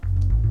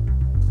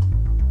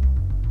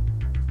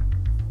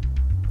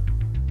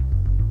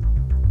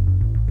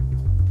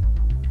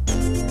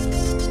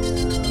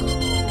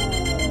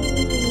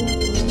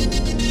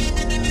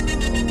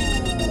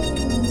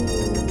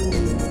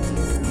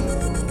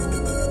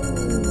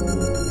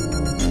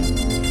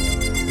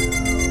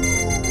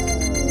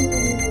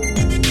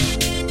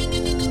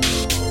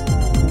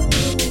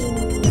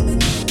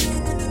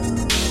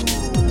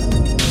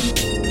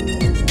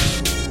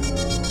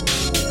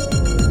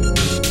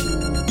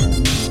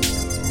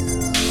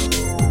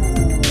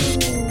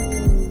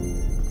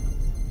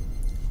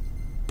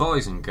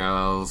Boys and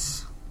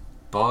girls,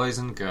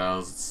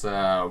 it's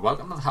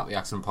welcome to the Happy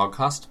Accident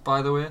Podcast,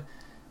 by the way.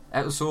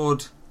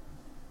 Episode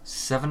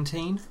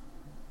 17?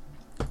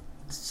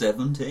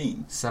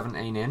 17?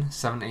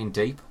 17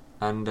 deep.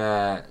 And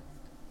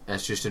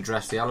let's just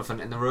address the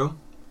elephant in the room.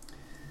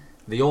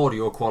 The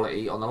audio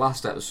quality on the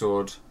last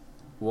episode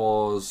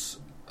was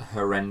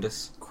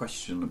horrendous.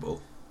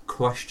 Questionable.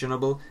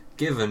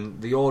 Given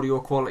the audio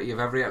quality of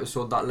every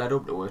episode that led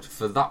up to it.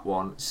 For that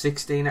one,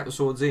 16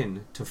 episodes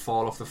in, to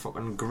fall off the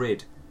fucking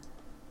grid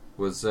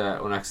was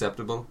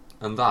unacceptable,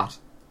 and that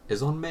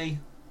is on me.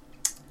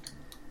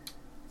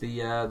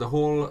 The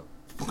whole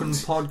fucking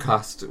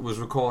podcast was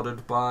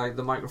recorded by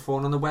the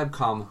microphone and the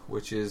webcam,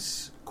 which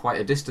is quite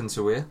a distance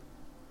away,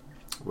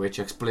 which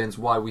explains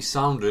why we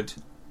sounded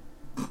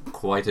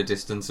quite a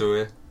distance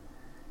away.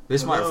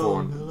 This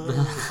microphone,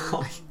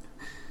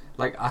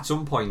 like at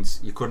some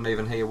points you couldn't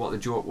even hear what the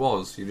joke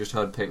was. You just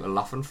heard people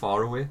laughing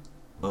far away.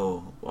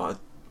 Oh, what?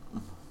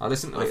 I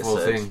listened to like the full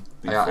thing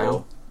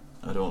before.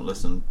 I don't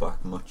listen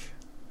back much.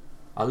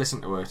 I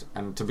listened to it,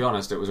 and to be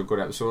honest, it was a good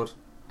episode.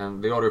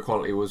 And the audio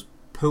quality was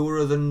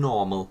poorer than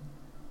normal,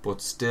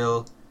 but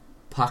still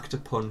packed a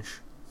punch.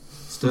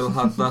 Still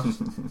had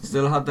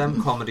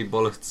them comedy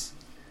bullets.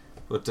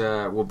 But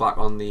we're back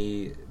on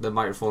the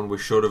microphone we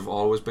should have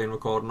always been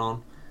recording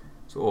on.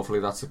 So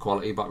hopefully that's the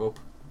quality back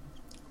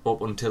up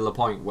until the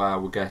point where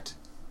we get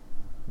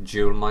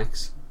dual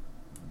mics.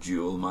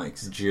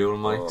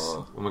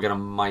 Oh. When we get a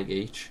mic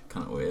each.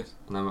 Can't wait.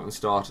 And then we can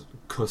start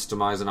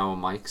customising our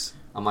mics.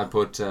 I might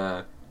put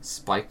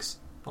spikes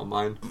on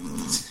mine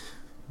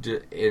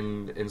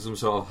in some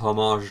sort of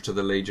homage to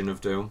the Legion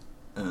of Doom.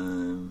 What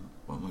am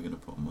I going to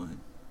put on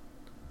mine?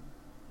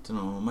 Don't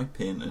know. I might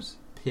paint it.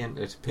 Paint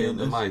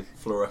the mic.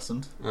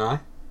 Fluorescent.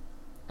 Aye.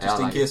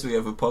 Just in case we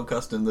have a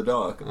podcast in the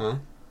dark. Aye.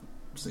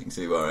 So you can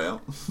see where I am.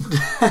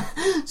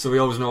 So we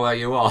always know where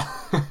you are.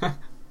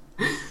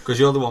 Because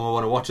you're the one we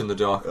want to watch in the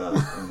dark.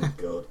 Oh my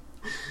god.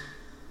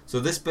 So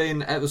this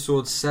being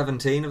episode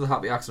 17 of the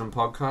Happy Accident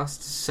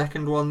Podcast,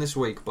 second one this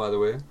week, by the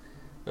way.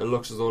 It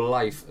looks as though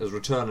life is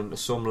returning to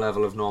some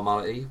level of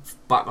normality.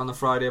 Back on the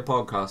Friday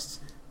podcasts.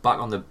 Back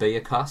on the beer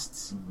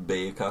casts.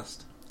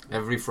 Beercast.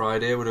 Every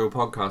Friday we do a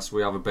podcast,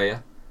 we have a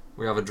beer.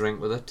 We have a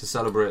drink with it to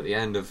celebrate the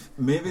end of...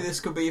 Maybe this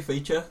could be a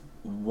feature.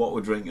 What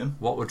we're drinking.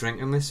 What we're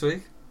drinking this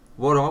week.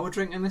 What are we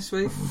drinking this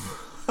week?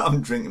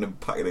 I'm drinking a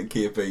packet of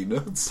KP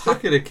nuts.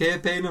 Packet of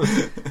KP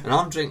nuts. And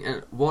I'm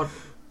drinking what...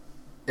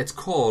 It's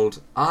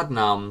called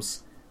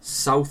Adnam's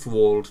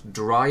Southwold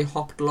Dry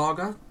Hopped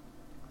Lager.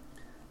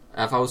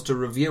 If I was to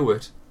review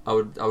it, I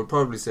would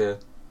probably say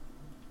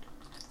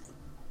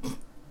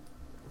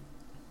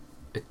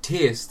it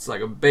tastes like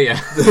a beer.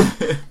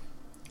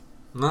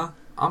 No,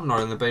 I'm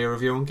not in the beer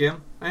reviewing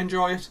game. I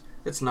enjoy it.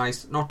 It's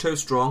nice. Not too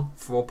strong.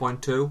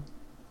 4.2.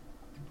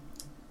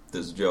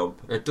 Does the job.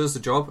 It does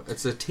the job.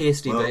 It's a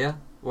tasty beer.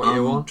 What do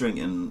you want? I'm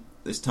drinking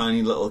this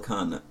tiny little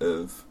can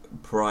of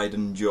Pride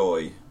and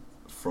Joy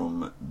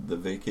from the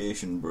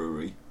Vacation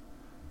Brewery.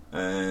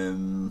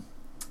 Very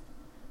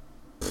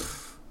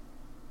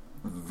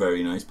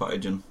nice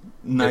packaging.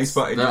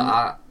 Packaging.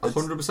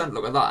 100%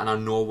 look at that, and I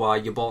know why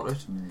you bought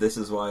it. This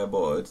is why I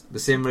bought it. The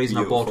same reason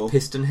Beautiful. I bought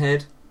Piston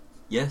Head.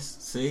 Yes,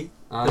 see?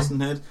 Aye. Piston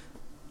Head.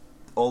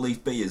 All these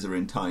beers are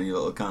in tiny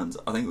little cans.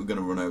 I think we're going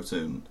to run out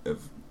soon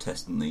of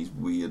testing these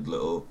weird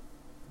little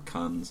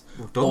cans.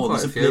 We've done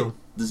quite a few.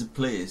 There's a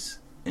place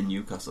in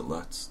Newcastle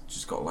that's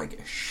just got like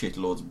a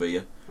shitloads of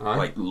beer. Aye.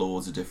 Like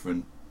loads of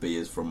different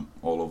beers from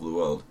all over the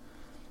world.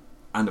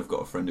 And I've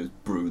got a friend who's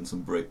brewing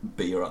some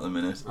beer at the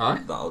minute.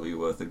 Aye. That'll be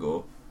worth a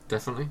go.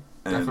 Definitely.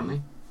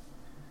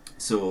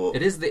 So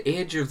it is the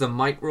age of the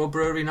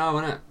microbrewery now,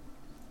 isn't it?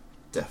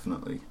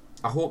 Definitely.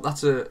 I hope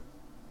that's a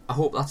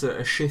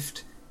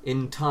shift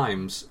in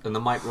times, and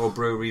the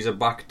microbreweries are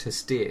back to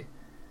stay.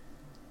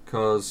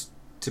 Because,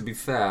 to be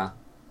fair,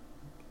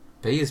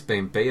 beer's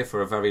been beer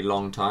for a very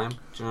long time.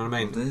 Do you know what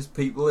I mean? There's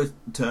people are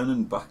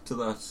turning back to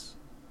that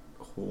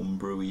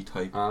homebrewy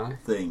type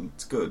thing.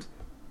 It's good,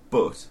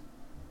 but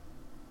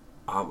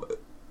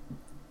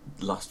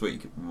last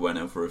week went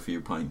out for a few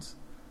pints.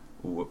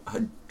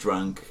 I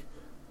drank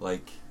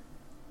like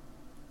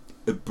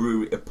a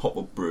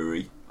pop-up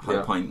brewery. Had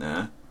a pint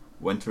there.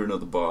 Went to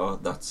another bar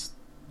that's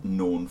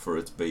known for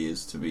its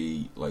beers to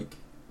be like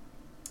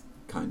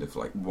kind of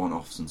like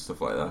one-offs and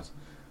stuff like that.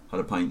 Had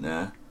a pint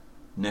there.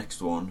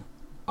 Next one,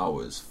 I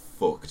was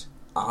fucked.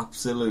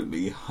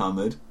 Absolutely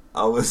hammered.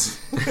 I was.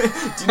 Do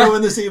you know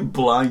when they say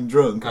blind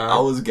drunk? I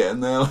was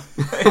getting there.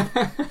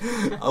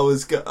 I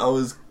was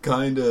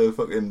kind of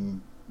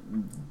fucking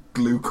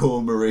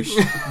glaucoma-ish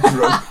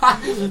drunk.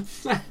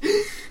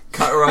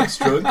 Cataracts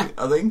drunk,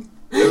 I think.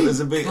 It was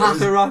a bit.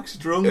 Cataracts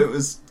drunk. It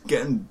was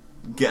getting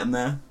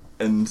there,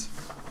 and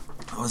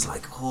I was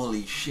like,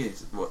 "Holy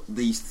shit! What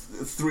these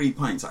 3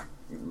 pints?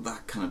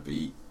 That can't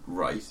be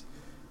right.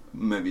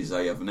 Maybe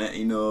I haven't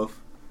ate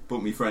enough."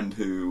 But my friend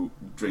who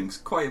drinks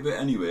quite a bit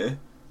anyway,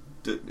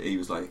 he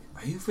was like,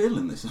 "Are you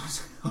feeling this?" I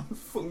was like, "I'm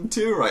fucking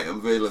too right.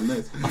 I'm feeling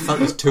this." I felt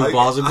it was 2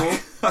 bars ago.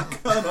 I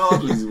can't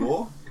hardly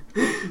walk.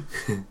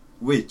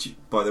 Which,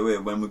 by the way,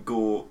 when we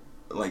go,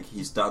 like,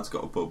 his dad's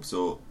got a pub,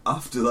 so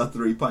after that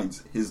 3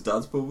 pints, his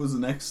dad's pub was the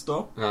next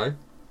stop. Aye.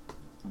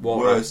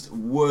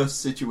 Worst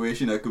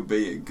situation I could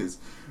be in, because,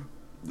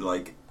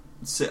 like,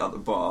 sit at the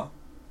bar,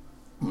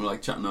 and we're,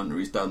 like, chatting under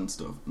his dad and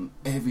stuff, and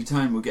every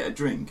time we get a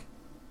drink,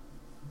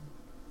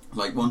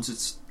 like, once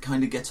it's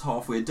kind of gets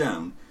halfway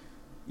down,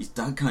 his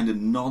dad kind of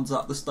nods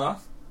at the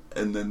staff,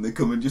 and then they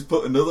come and just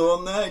put another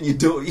one there, and you've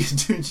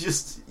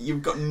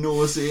got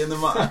no say in the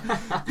matter.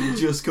 You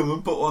just come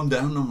and put one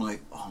down, and I'm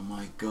like, oh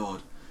my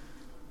god.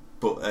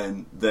 But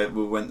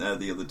we went there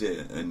the other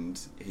day, and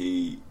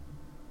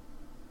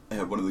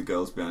one of the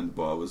girls behind the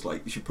bar was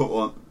like, you should put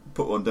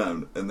one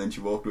down, and then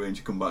she walked away and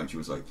she come back and she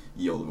was like,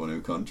 you're the one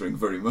who can't drink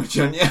very much,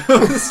 aren't you?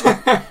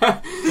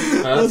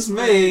 That's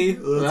me.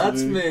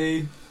 That's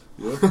me.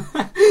 Yep.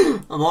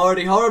 I'm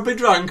already horribly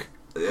drunk.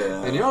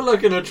 Yeah. And you're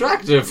looking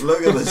attractive.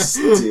 Look at the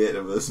state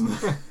of us, man.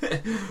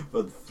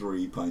 Had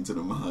 3 pints and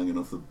I'm hanging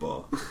off the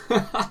bar.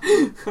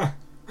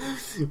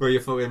 Where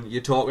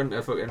you're talking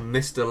to fucking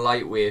Mr.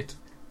 Lightweight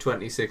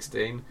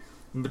 2016.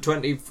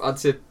 I'd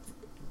say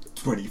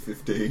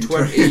 2015.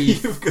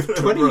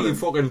 20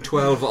 fucking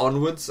 12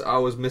 onwards, I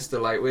was Mr.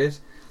 Lightweight.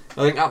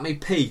 I think at my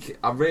peak,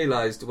 I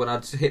realised when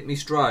I'd hit me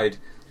stride,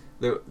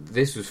 that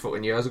this was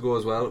fucking years ago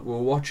as well, we were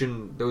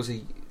watching, there was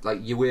a,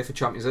 like, UEFA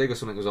Champions League or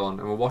something was on,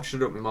 and we watched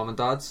it at my mum and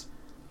dad's.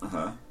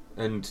 Uh-huh.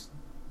 And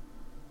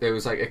it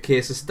was like a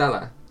case of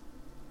Stella.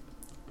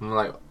 And we're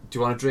like, do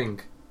you want a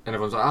drink? And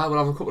everyone's like, we'll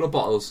have a couple of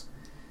bottles.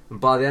 And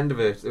by the end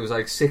of it, there was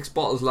like 6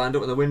 bottles lined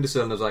up on the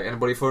windowsill, and I was like,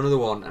 anybody for another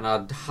one? And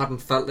I hadn't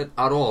felt it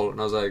at all. And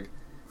I was like,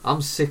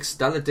 I'm 6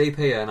 Stella deep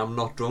here and I'm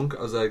not drunk.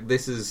 I was like,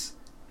 this is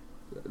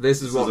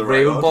what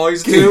real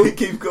boys do.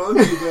 Keep going.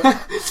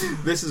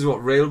 This is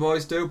what real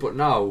boys do. But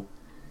now,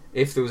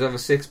 if there was ever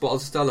 6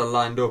 bottles of Stella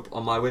lined up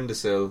on my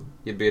windowsill,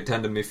 you'd be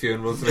attending my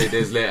funeral 3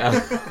 days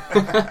later.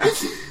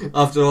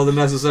 After all the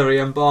necessary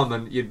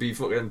embalming, you'd be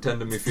fucking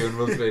attending my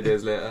funeral 3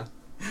 days later.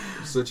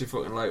 Such a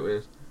fucking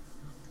lightweight.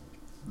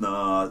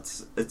 No,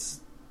 it's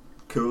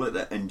cooler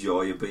to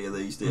enjoy a beer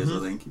these days, I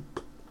think.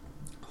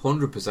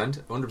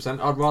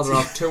 100%. I'd rather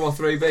have 2 or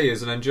 3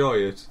 beers and enjoy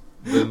it.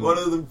 One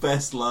of the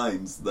best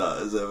lines that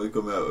has ever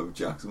come out of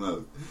Jack's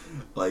mouth,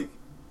 like,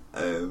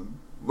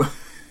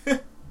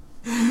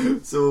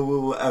 so we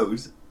were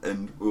out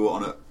and we were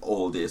on an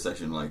all-day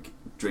session, like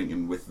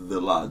drinking with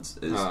the lads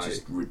is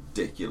just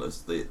ridiculous.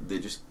 They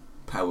just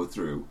power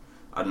through.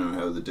 I don't know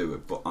how they do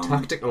it, but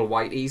tactical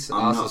whiteys,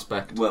 I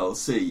suspect. Well,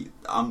 see,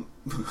 I'm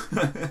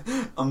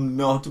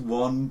not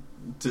one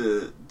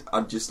to.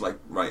 I'm just like,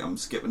 right, I'm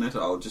skipping it.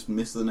 I'll just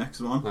miss the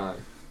next one. Aye.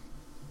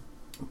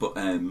 But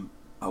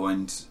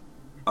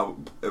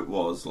it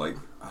was like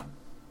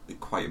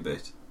quite a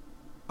bit.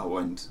 I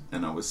went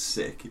and I was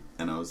sick,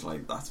 and I was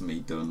like, that's me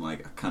done.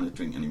 Like, I can't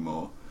drink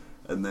anymore.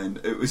 And then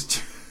it was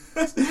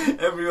just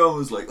everyone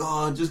was like,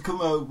 oh, just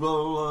come out,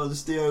 blah blah blah,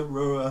 just stay out,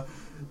 blah, blah.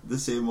 The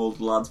same old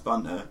lads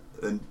banter.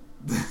 And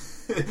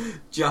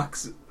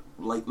Jack's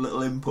like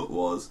little input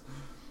was,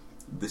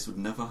 this would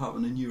never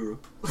happen in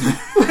Europe. Like,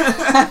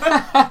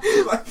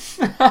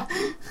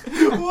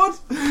 what?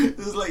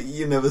 It's like,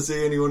 you never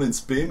see anyone in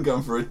Spain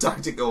going for a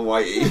tactical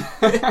whitey.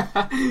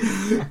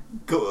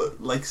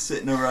 Like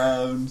sitting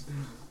around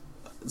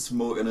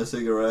smoking a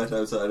cigarette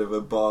outside of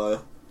a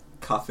bar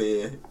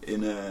cafe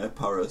in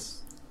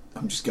Paris.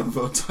 I'm just going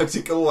for a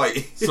tactical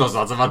whitey. So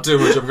lads, I've had too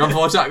much. I'm going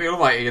for a tactical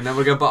whitey, and then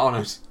we'll get back on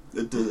it.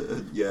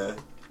 Yeah.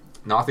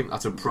 No, I think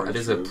that's it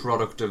is a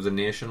product of the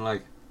nation.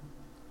 Like,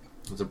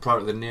 it's a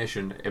product of the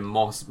nation, and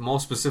more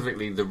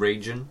specifically the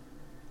region.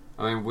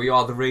 I mean, we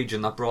are the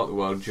region that brought the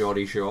world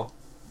Geordie Shore.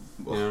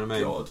 You know what I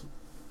mean? God,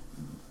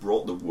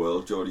 brought the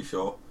world Geordie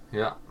Shore.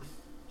 Yeah.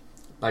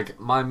 Like,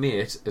 my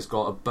mate has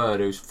got a bird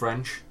who's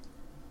French.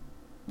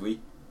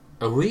 Oui.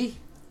 Oui?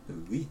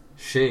 Oui.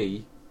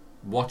 She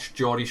watched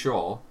Geordie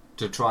Shore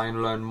to try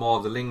and learn more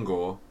of the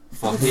lingo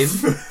for him.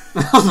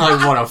 I was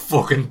like, what a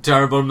fucking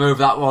terrible move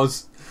that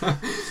was.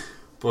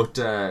 But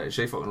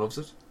she fucking loves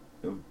it.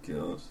 Oh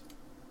god.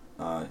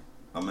 I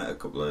met a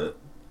couple of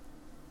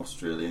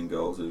Australian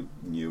girls who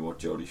knew what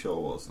Geordie Shore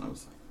was, and I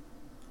was like,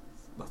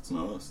 that's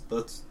not us.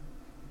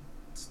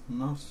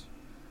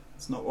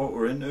 It's not what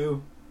we're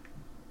into.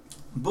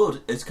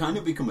 But it's kind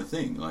of become a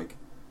thing, like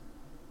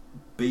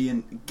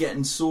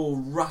getting so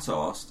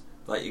rat-arsed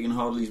that you can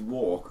hardly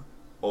walk,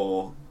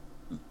 or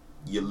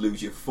you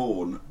lose your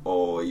phone,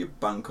 or your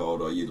bank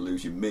card, or you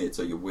lose your mates,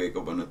 or you wake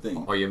up on a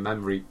thing, or your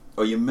memory,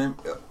 or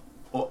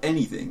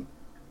anything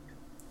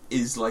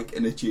is like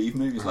an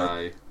achievement. It's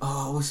like,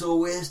 oh, we're so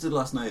wasted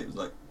last night. It's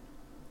like,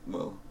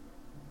 well,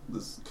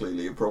 there's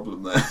clearly a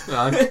problem there.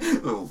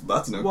 Well,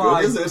 that's no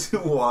good, is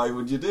it? Why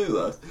would you do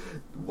that?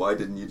 Why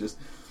didn't you just?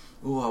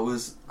 Oh, I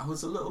was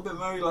a little bit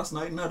merry last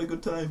night and had a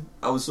good time.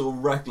 I was so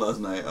wrecked last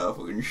night, I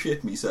fucking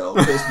shit myself,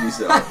 pissed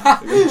myself. I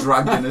got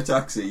dragged in a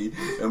taxi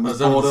and was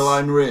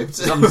borderline raped.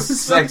 Some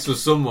sex with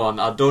someone.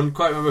 I don't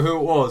quite remember who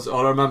it was.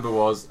 All I remember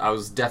was I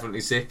was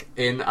definitely sick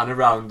in and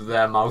around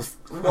their mouth.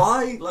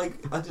 Why?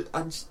 Like,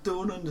 I just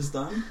don't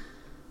understand.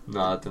 No,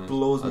 I don't know.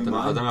 Blows me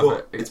mind.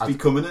 But it's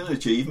becoming an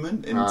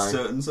achievement in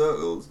certain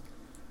circles.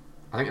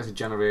 I think it's a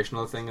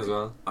generational thing as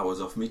well. I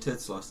was off my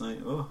tits last night.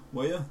 Oh,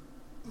 were you?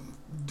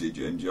 Did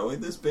you enjoy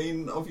this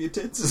being off your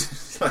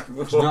tits? Like,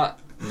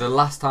 the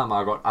last time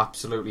I got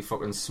absolutely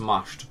fucking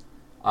smashed,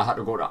 I had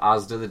to go to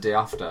Asda the day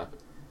after,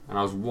 and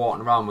I was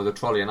walking around with a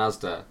trolley in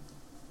Asda,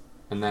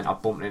 and then I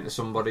bumped into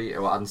somebody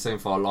who I hadn't seen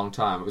for a long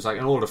time. It was like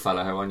an older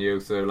fella who I knew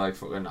through like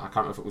fucking, I can't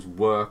remember if it was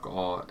work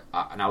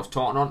and I was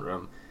talking onto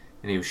him,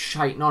 and he was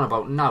shiting on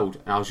about Nout,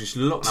 and I was just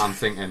looking at him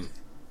thinking,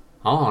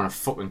 I want to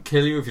fucking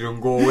kill you if you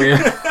don't go away.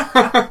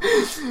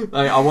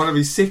 Like, I want to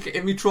be sick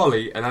in my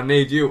trolley, and I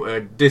need you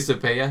to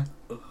disappear.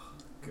 Oh,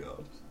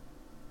 God.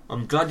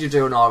 I'm glad you're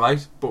doing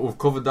alright, but we've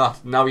covered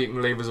that. Now you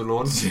can leave us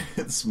alone.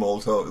 Small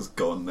talk is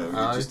gone now.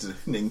 You're just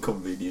an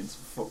inconvenience.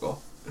 Fuck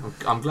off.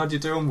 I'm glad you're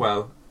doing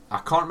well. I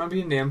can't remember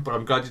your name, but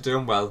I'm glad you're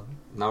doing well.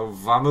 Now,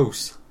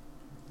 vamos.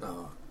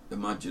 Oh,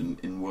 imagine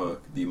in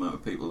work the amount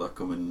of people that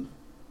come in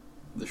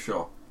the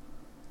shop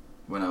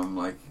when I'm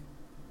like,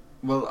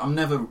 well, I'm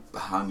never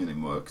hanging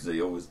in work because I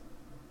always.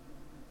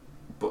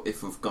 But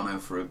if we've gone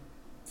out for a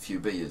few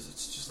beers,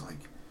 it's just like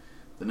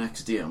the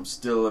next day I'm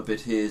still a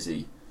bit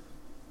hazy.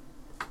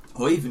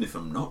 Or even if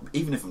I'm not,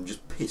 even if I'm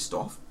just pissed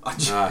off,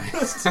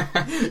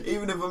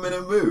 even if I'm in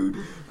a mood,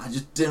 I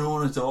just don't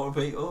want to talk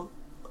to people.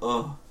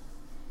 Oh,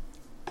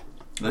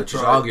 which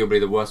is arguably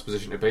the worst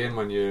position to be in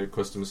when you're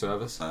customer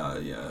service.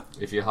 Yeah.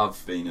 If you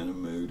have being in a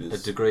mood, a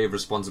degree of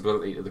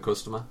responsibility to the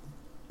customer.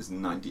 It's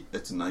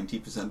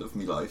 90% of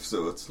my life,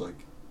 so it's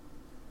like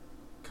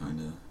kind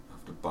of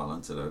have to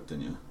balance it out, don't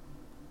you?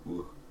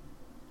 Whoa.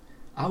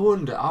 I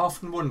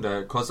often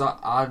wonder, because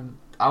I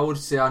would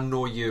say I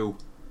know you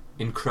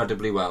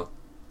incredibly well.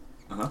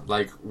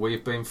 Like,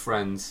 we've been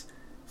friends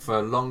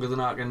for longer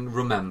than I can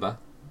remember.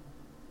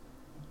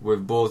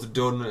 We've both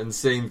done and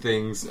seen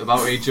things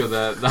about each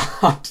other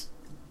that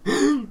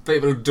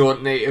people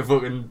don't need to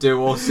fucking do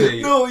or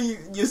see. No,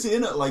 you're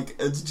saying it like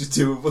it's just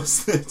two of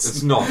us.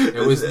 It's not.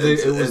 It was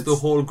the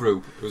whole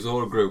group. It was the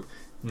whole group.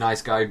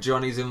 Nice guy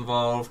Johnny's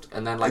involved,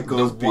 and then like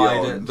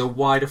the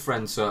wider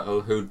friend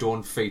circle who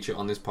don't feature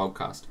on this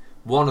podcast.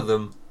 One of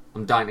them,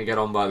 I'm dying to get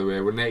on. By the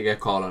way, we need to get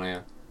Colin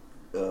here.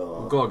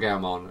 Oh. Go get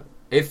him on.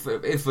 If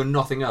for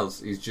nothing else,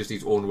 he's just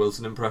his Owen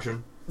Wilson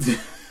impression,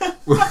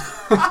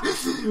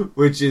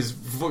 which is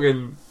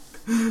fucking.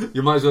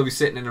 You might as well be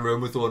sitting in a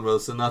room with Owen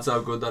Wilson. That's how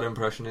good that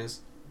impression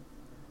is.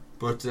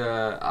 But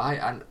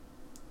I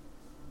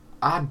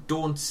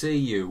don't see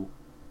you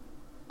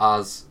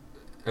as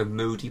a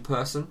moody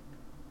person.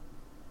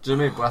 Do you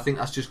know what I mean? But I think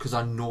that's just because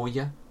I know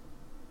you,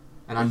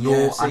 and I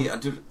know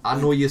I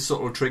know your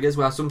subtle triggers.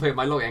 Where some people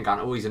might look at you and go,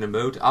 "Oh, he's in a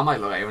mood." I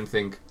might look at you and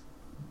think,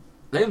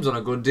 Liam's on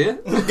a good day.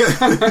 You know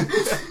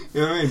what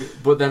I mean?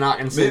 But then I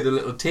can see the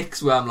little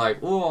ticks where I'm like,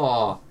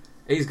 "Oh,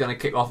 he's gonna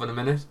kick off in a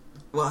minute."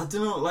 Well, I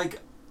don't know. Like,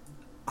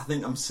 I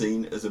think I'm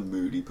seen as a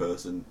moody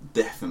person,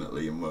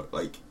 definitely in work.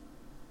 Like,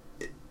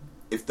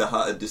 if they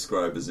had to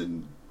describe us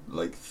in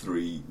like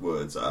 3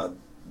 words, I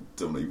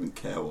don't even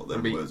care what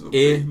them words would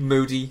be. A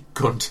moody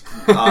cunt.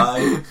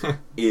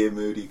 A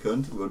moody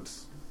cunt would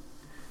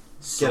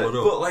get it.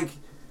 But like,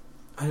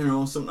 I don't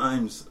know.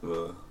 Sometimes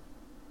I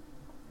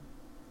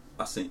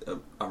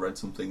read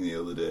something the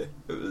other day.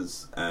 It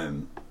was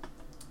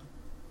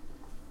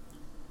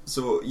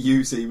so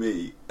you see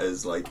me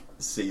as like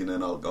seeing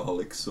an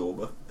alcoholic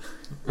sober.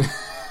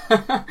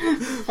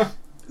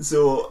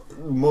 So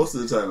most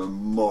of the time I'm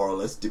more or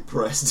less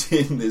depressed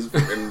in this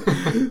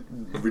fucking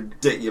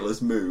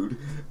ridiculous mood,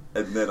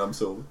 and then I'm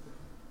sober.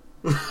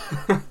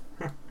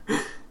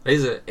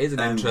 Here's an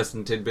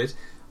interesting tidbit.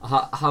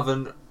 I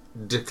haven't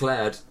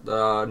declared that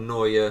I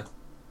know you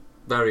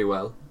very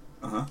well.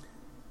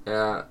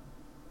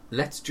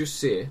 Let's just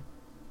say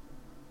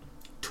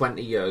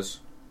 20 years.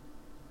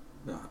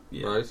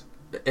 Yeah. Right?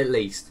 At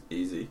least.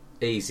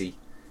 Easy.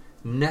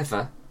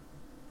 Never,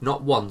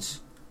 not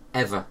once,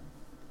 ever,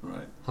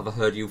 right, have I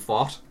heard you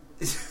fart.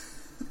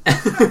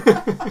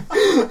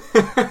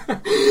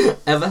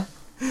 Ever.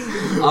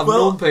 I've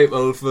known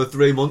people for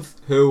 3 months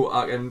who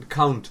I can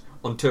count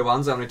on 2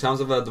 hands how many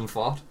times I've heard them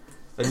fart.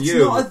 And it's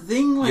not a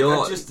thing. Like,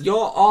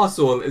 your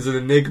arsehole is an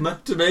enigma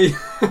to me.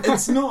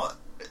 It's not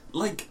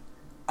like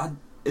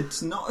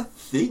it's not a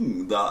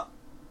thing that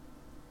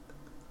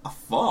I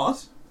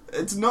fart.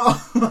 It's not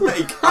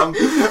like I'm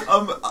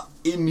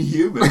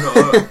inhuman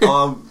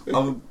or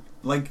I'm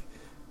like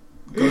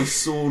got a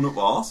sewn up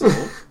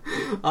arsehole.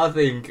 I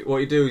think what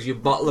you do is you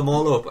bottle them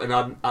all up, and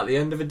at the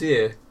end of a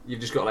day you've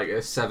just got like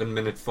a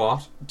 7-minute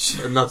fart,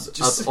 and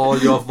that's all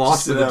your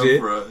farts for the day.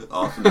 For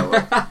half an hour,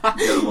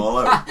 get them all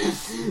out.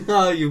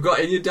 No, you've got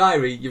in your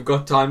diary, you've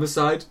got time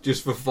aside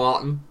just for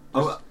farting.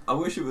 I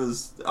wish it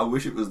was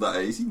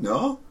that easy.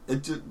 No,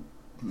 it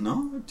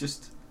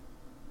just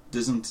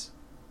doesn't.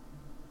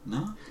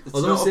 No, it's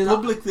not a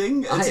public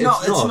thing. It's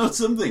not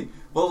something.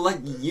 Well, like,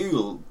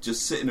 you'll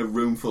just sit in a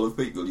room full of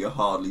people you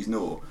hardly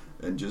know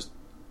and just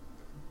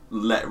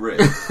let rip,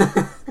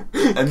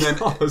 and then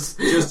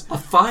just I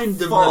find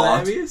them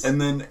hilarious.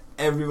 And then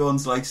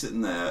everyone's like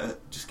sitting there,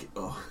 just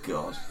oh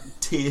god,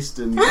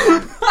 tasting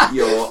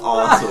your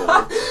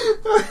arsehole.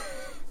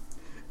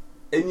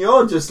 And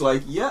you're just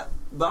like, yeah,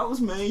 that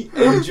was me.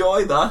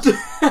 Enjoy that.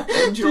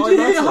 Enjoy Did you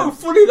that. hear how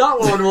funny that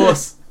one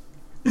was?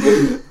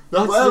 That's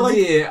Well, the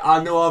day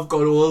I know I've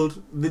got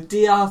old. The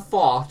day I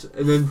fart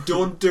and then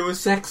don't do a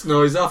sex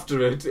noise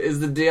after it is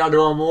the day I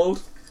know I'm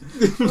old.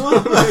 You know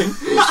what I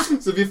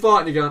mean? So if you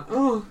fart and you're going,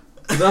 oh,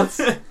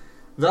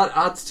 that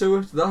adds to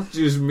it. That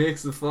just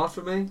makes the fart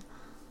for me.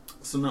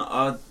 So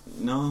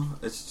no,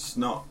 it's just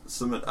not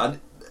something. I've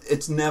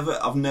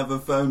never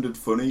found it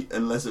funny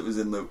unless it was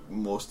in the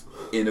most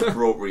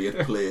inappropriate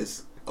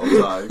place of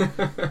time.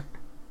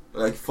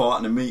 Like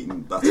farting a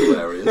meeting, that's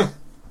hilarious.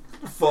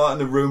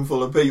 Farting in a room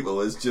full of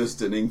people is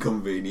just an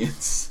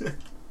inconvenience.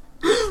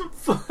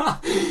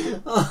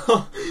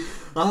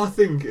 I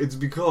think it's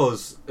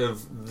because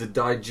of the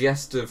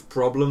digestive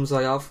problems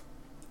I have.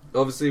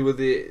 Obviously, with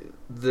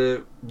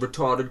the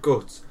retarded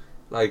guts,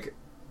 like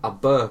I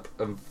burp,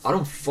 and I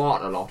don't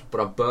fart a lot, but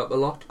I burp a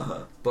lot.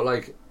 Uh-huh. But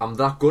like I'm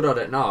that good at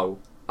it now,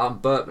 I'm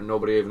burping,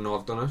 nobody even know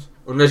I've done it.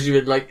 Unless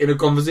you're like in a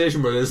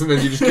conversation with us, and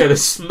then you just get a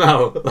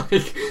smell.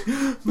 Like,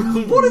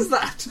 what is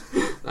that?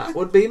 That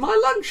would be my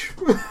lunch.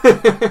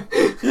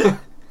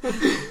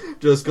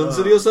 Just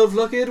consider yourself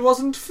lucky it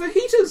wasn't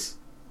fajitas.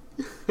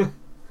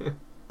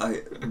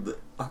 I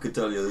could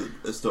tell you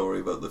a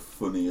story about the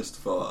funniest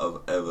fart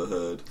I've ever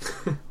heard.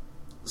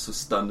 So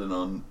standing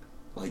on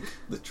like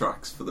the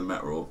tracks for the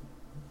metro,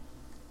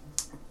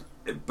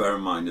 bear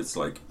in mind it's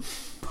like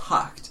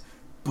packed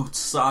but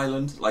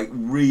silent, like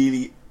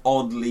really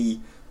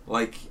oddly,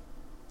 like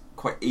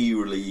quite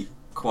eerily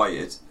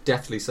quiet,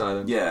 Deathly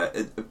silent. yeah.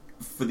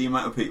 For the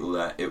amount of people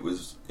there, it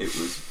was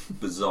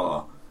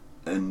bizarre,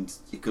 and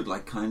you could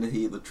like kind of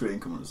hear the train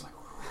coming. It was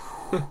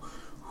like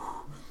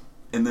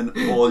and then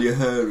all you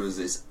heard was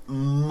this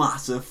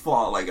massive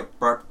fart, like a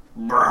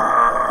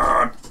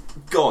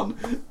gone,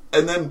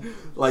 and then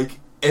like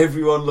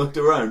everyone looked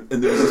around,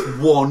 and there was this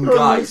one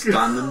guy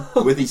standing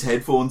with his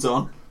headphones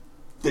on.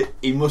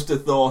 He must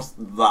have thought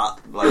that,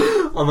 like,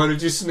 I managed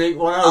to sneak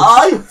one out.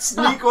 I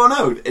sneak one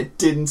out. It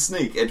didn't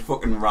sneak. It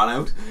fucking ran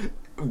out,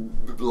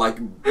 like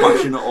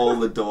bashing at all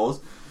the doors.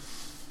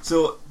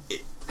 So,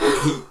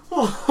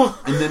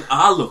 and then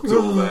I looked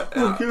over,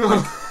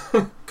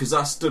 because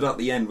I stood at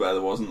the end where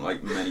there wasn't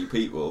like many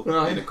people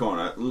in a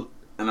corner,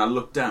 and I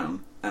looked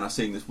down and I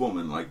seen this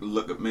woman like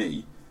look at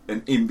me,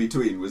 and in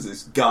between was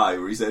this guy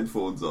with his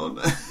headphones on.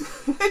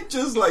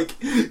 Just like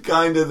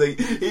kind of thing.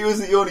 He was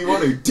the only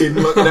one who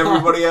didn't look at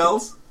everybody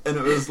else, and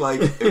it was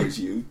like, it was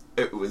you.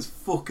 It was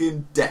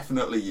fucking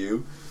definitely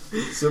you.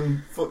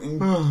 Some fucking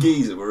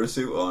geezer with a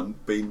suit on,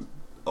 been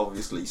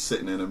obviously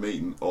sitting in a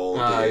meeting all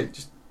day,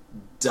 just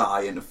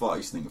dying to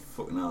fight. Thinking,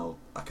 fucking hell,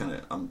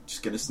 I'm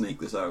just gonna sneak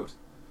this out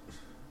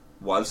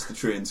whilst the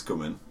train's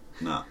coming.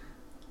 Nah.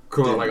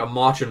 Come out like a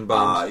marching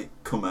band. I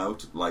come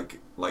out like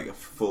a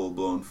full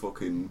blown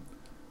fucking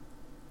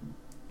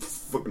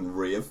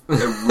rave, a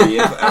rave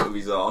out of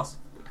his arse.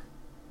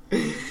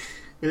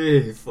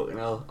 Fucking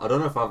hell! I don't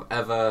know if I've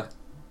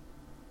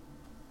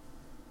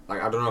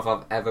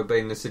ever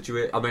been in a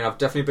situation. I mean, I've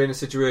definitely been in a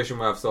situation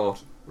where I've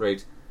thought,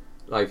 right,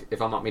 like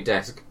if I'm at my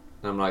desk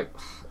and I'm like,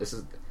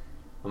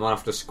 I might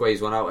have to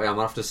squeeze one out. I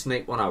might have to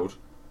sneak one out.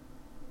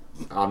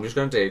 I'm just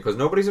going to do it because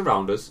nobody's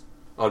around us.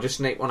 I'll just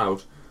sneak one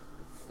out,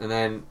 and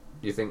then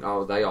you think,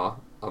 oh, they are.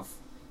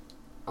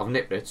 I've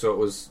nipped it, so it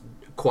was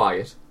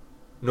quiet.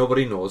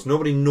 Nobody knows.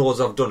 Nobody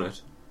knows I've done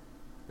it.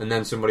 And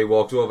then somebody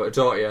walks over to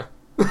talk to you.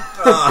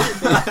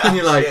 And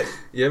you're like,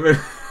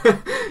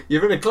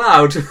 you're in a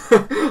cloud.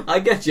 I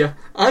get you.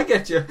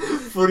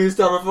 Funniest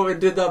time I fucking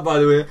did that, by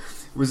the way,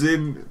 was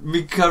in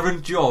my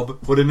current job,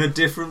 but in a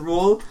different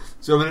role.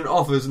 So I'm in an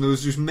office and there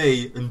was just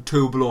me and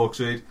two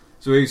blokes, right?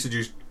 So I used to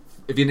just,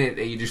 if you need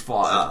it, you just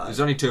fart. There's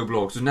only two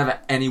blokes. There's never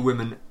any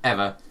women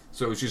ever.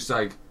 So it was just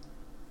like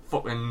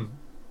fucking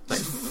like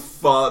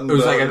farting. It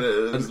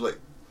was like an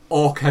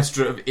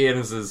orchestra of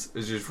anuses. It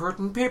was just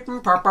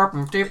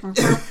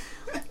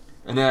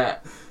and I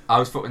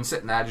was fucking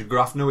sitting there just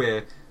grafting away,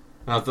 and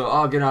I thought,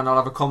 oh, get on, I'll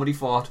have a comedy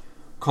fart.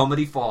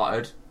 Comedy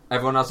farted.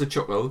 Everyone has a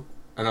chuckle,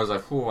 and I was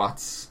like, oh,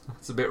 that's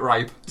a bit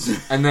ripe.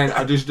 And then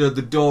I just heard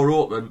the door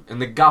open,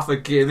 and the gaffer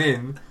came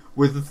in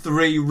with the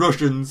 3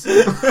 Russians.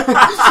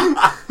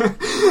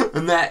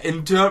 And their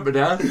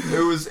interpreter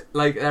was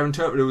like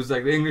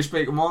the English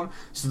speaking one,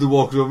 so they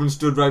walked over and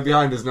stood right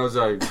behind us, and I was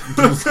like,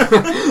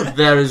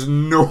 there is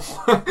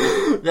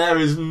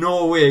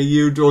no way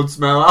you don't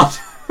smell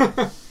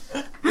that.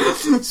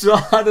 So I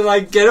had to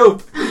like get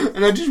up,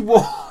 and I just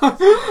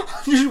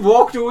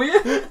walked away.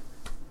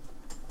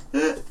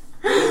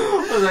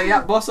 I was like,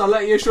 yeah, boss, I'll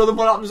let you show them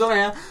what happens on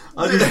here.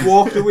 I just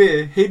walked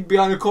away, hid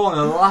behind a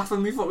corner,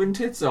 laughing me fucking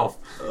tits off.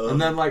 And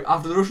then, like,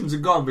 after the Russians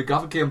had gone, the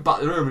gaffer came back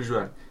to the room and just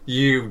went,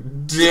 you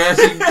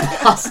dirty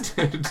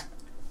bastard.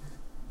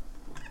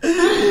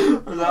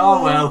 I was like,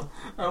 oh well,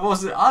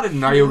 I didn't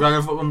know you were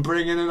going to fucking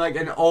bring in like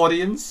an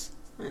audience.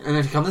 And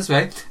if you come this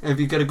way, and if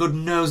you get a good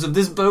nose of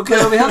this bouquet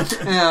over here,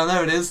 yeah,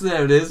 there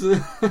it is.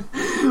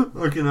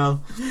 Fucking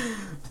hell.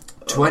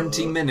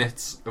 20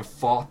 minutes of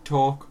fart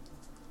talk.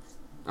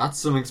 That's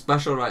something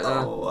special right there.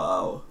 Oh,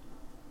 wow.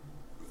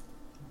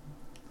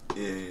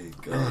 Yeah,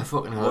 God.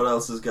 Fucking hell. What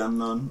else has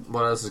gone on?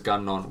 What else has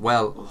gone on?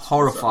 Well,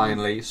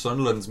 horrifyingly,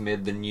 Sunderland's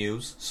made the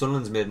news.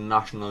 Sunderland's made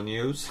national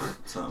news.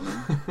 What's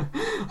happening?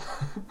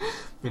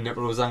 My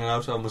nipple was hanging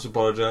out, I must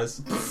apologise.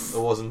 That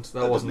wasn't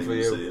for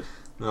you.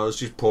 No, it was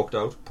just poked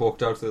out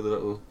through the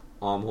little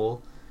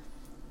armhole.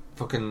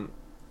 Fucking,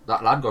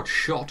 that lad got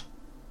shot.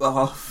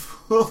 Oh,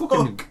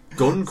 fucking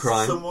gun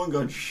crime. Someone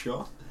got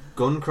shot.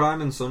 Gun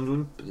crime in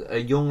Sunderland. A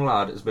young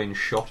lad has been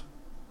shot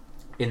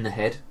in the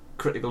head,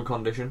 critical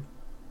condition.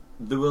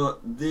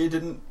 They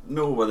didn't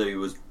know whether he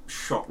was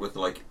shot with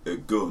like a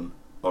gun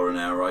or an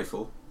air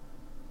rifle.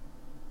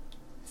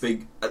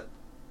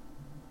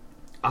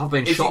 I've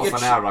been shot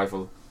off an air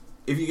rifle.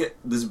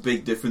 There's a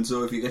big difference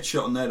though. If you get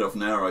shot in the head off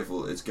an air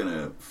rifle, it's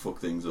gonna fuck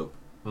things up.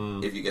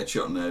 If you get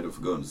shot in the head off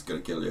a gun, it's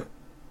gonna kill you.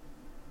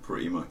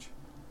 Pretty much.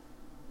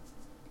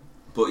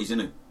 But he's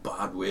in a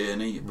bad way, isn't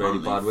he? Really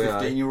bad way.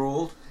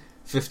 15-year-old?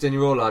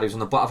 15-year-old lad, he was on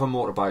the back of a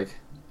motorbike.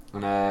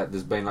 And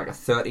there's been like a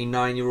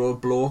 39-year-old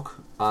bloke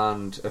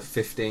and a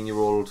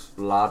 15-year-old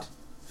lad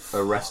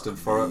arrested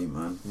for it.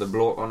 Man. The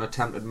bloke on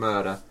attempted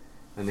murder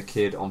and the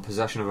kid on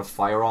possession of a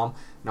firearm.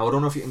 Now, I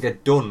don't know if you can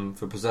get done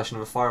for possession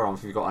of a firearm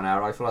if you've got an air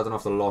rifle. I don't know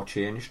if the law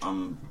changed.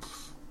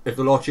 If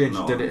the law changed,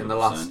 you did it in the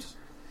last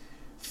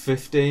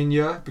 15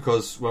 year,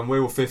 because when we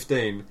were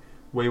 15,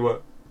 we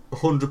were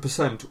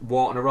 100%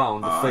 walking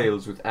around the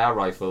fields with air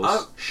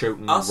rifles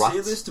shooting rats. I say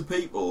this to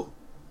people,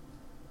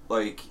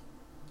 like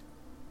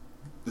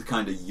the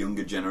kind of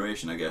younger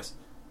generation, I guess,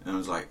 and I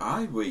was like,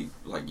 we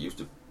used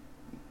to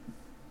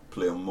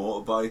play on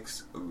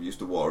motorbikes, we used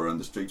to walk around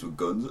the streets with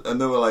guns, and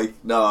they were like,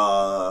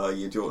 nah,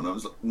 you're joking. I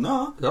was like,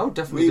 nah, no,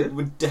 definitely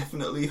we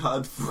definitely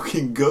had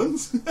fucking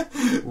guns.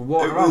 We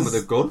walked around with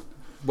a gun.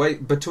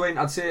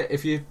 I'd say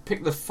if you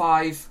pick the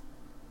 5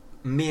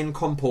 main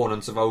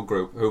components of our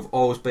group who've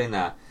always been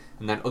there,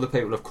 and then other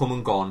people have come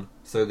and gone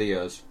through the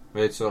years,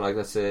 right? So like,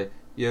 let's say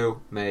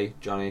you, me,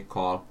 Johnny,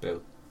 Carl,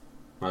 Bill,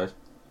 right?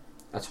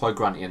 That's why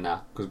Granty in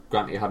there, because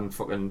Granty hadn't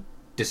fucking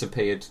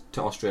disappeared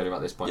to Australia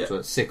at this point. Yeah. So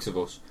it's 6 of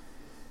us.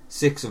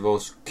 6 of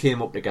us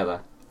came up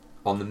together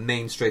on the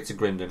main streets of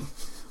Grindon,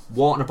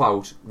 walking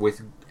about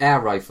with air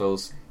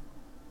rifles.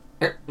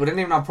 We didn't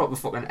even have proper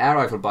fucking air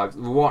rifle bags.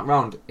 We were walking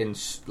around in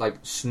like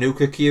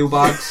snooker cue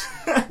bags.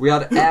 We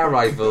had air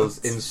rifles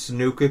in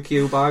snooker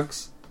cue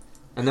bags,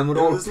 and then we'd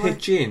all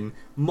pitch in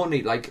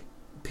money, like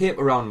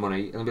paper round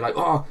money, and be like,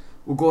 "Oh,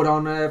 we'll go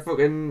down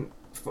fucking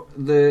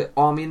the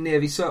Army and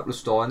Navy surplus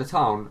store in the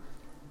town,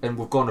 and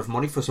we've got enough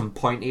money for some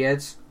pointy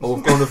heads, or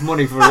we've got enough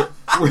money for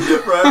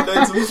round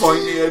heads and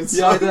pointy heads."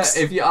 Yeah,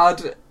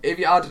 if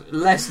you had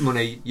less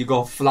money, you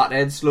got flat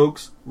head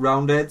slugs,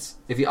 round heads.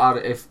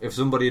 If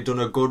somebody had done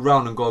a good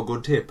round and got a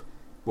good tip,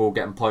 we were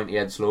getting pointy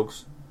head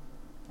slugs,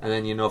 and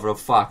then you know for a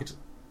fact,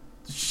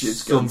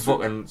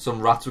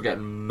 some rats were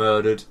getting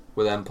murdered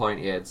with them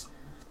pointy heads.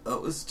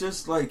 It was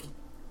just like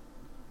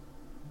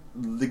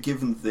the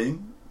given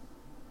thing.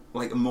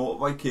 Like a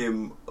motorbike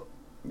came.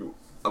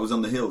 I was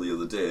on the hill the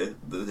other day,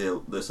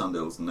 the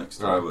sandhills next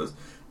to ours,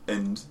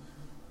 and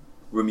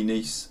with my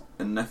niece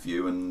and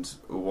nephew and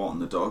walking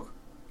the dog,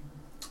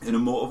 and a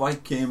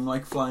motorbike came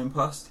like flying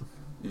past.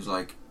 He was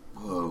like,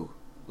 "Whoa,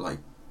 like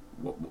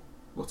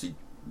what's he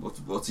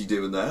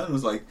doing there?" And I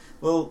was like,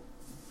 "Well,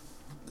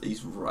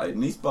 he's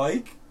riding his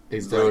bike.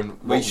 He's doing.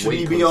 Wait,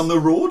 shouldn't he be on the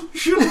road?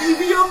 Shouldn't he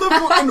be on the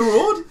fucking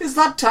road? Is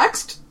that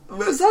taxed?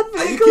 Is that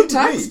vehicle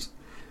taxed?"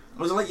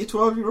 I was like, "You're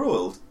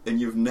 12-year-old and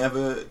you've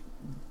never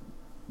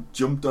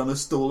jumped on a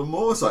stolen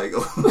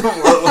motorcycle.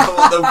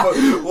 what the fuck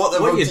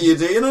are you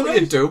doing in it?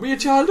 What you do with your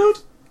childhood?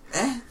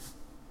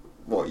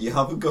 What, you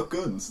haven't got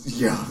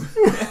guns? Yeah.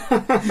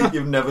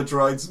 You've never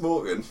tried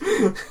smoking?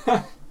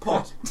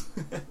 Pot?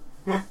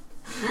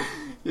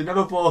 You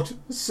never bought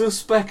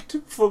suspect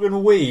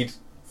fucking weed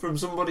from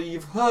somebody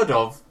you've heard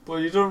of, but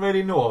you don't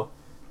really know?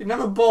 You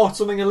never bought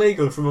something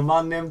illegal from a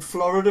man named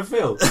Florida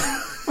Phil?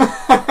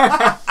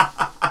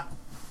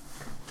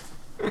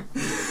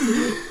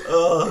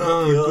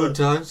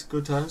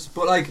 Good times.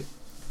 But like,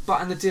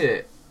 back in the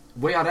day,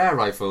 we had air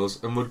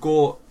rifles and would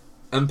go,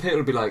 and people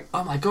would be like,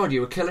 "Oh my god,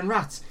 you were killing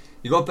rats."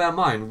 You got to bear in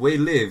mind, we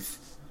live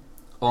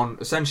on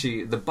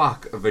essentially the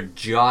back of a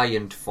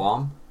giant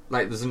farm.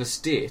 Like, there's an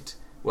estate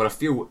where a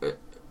few,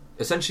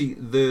 essentially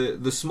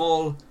the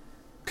small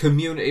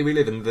community we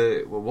live in.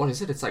 What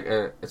is it? It's like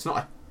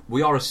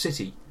we are a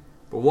city,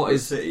 but we're a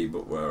city,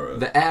 but we're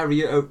the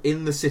area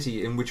in the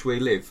city in which we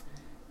live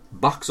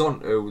backs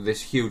onto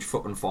this huge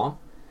fucking farm.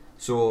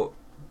 So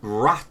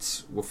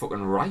rats were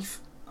fucking rife.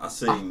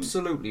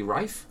 Absolutely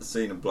rife. I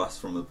seen a blast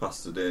from the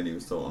past today, and he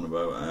was talking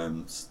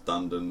about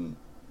standing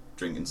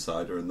drinking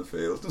cider in the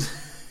field.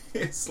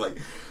 It's like,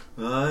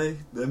 aye,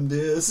 them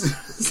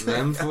days.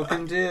 Them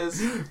fucking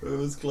days. It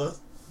was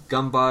class.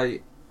 Gone by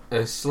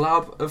a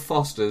slab of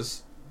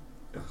Foster's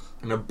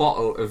and a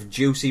bottle of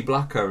juicy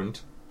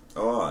blackcurrant.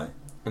 Oh, aye.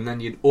 And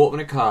then you'd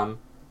open a can,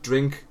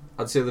 drink,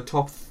 I'd say the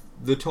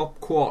top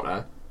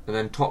quarter, and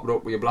then top it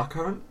up with your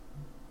blackcurrant.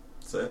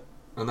 That's it.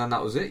 And then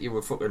that was it. You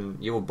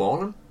were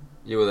balling.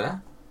 You were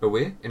there,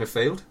 away, in a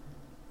field.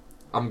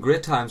 Having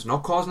great times,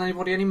 not causing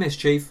anybody any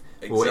mischief.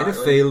 Exactly. We were in a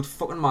field,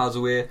 fucking miles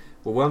away.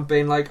 We weren't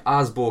being like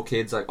Asbo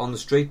kids, like on the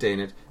street doing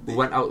it. We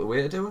went out the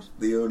way to do it.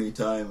 The only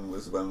time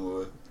was when we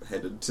were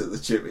headed to the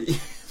chippy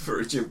for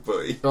a chip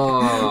butty.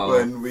 Oh,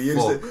 when we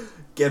used to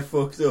get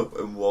fucked up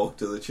and walk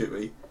to the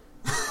chippy.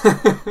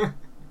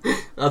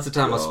 That's the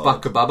time I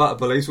spat kebab at a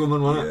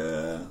policewoman, wasn't it?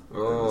 Yeah.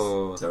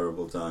 Oh,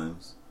 terrible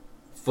times.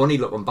 Funny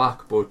looking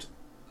back, but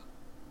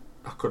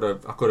I could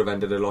have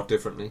ended a lot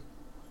differently.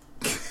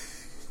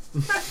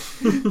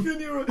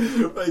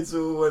 Right,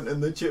 so we went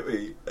in the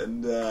chippy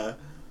and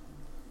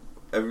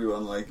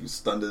everyone like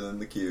standing in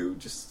the queue,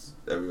 just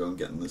everyone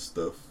getting the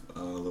stuff.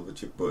 Oh, I love a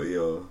chip butty,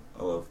 or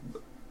I love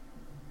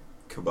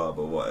kebab,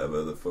 or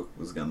whatever the fuck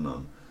was going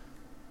on.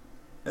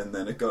 And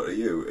then it got to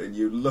you, and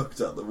you looked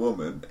at the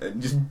woman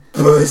and just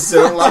burst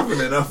out laughing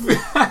in her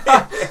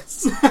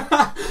face.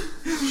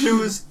 She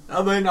was,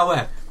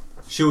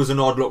 she was an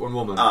odd looking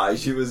woman. Aye,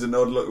 she was an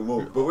odd looking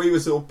woman. But we were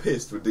so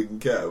pissed we didn't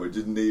care, we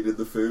just needed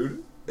the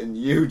food. And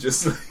you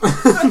just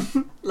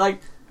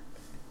like,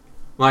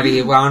 what do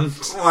you want?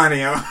 What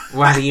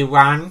do you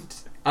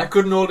want? I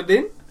couldn't hold it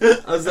in.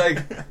 I was like,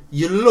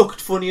 you looked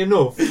funny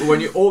enough, but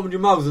when you opened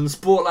your mouth and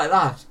spoke like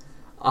that,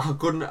 I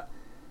couldn't.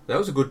 That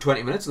was a good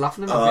 20 minutes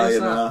laughing in my face.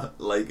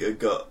 Like it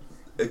got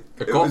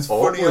was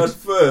awkward. Funny at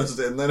first,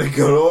 and then it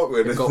got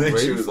awkward. It got and then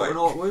really she was fucking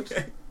like,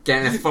 awkward.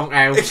 Getting the fuck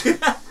out.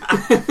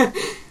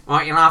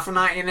 What you laughing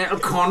at, you little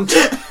cunt?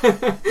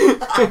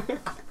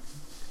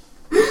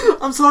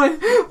 I'm sorry.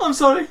 I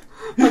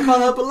can't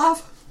help but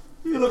laugh.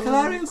 You look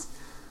hilarious.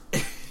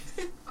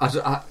 I'd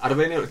have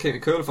been able to keep it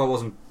cool if I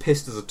wasn't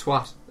pissed as a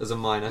twat as a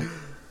minor.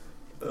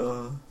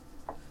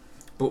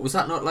 But was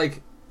that not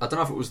like, I don't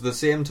know if it was the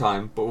same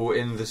time, but we were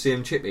in the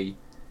same chippy,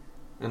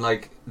 and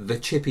like the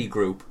chippy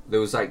group,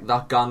 there was like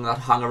that gang that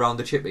hung around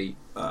the chippy,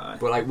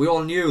 but like we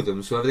all knew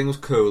them, so everything was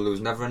cool. There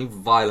was never any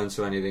violence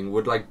or anything.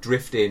 We'd like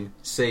drift in,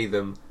 see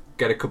them,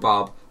 get a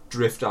kebab,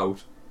 drift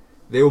out.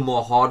 They were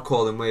more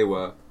hardcore than we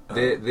were.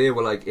 They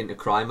were like into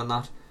crime and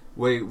that.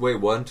 We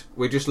weren't.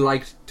 We just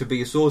liked to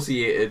be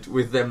associated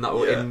with them that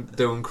were in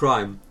doing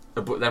crime,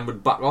 but then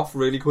would back off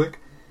really quick.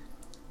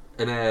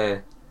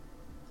 And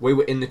we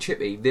were in the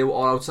chippy. They were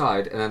all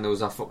outside, and then there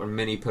was a fucking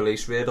mini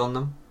police raid on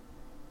them,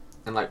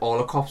 and like all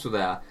the cops were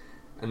there.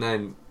 And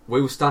then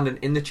we were standing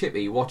in the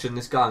chippy watching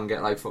this gang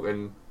get like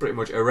fucking pretty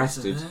much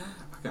arrested.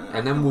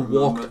 And then we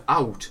walked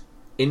out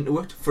into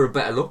it for a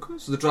better look,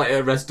 so they tried to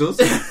arrest us.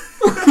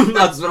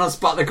 That's when I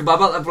spat the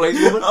kebab at the police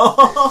woman.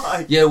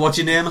 Yeah, what's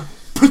your name?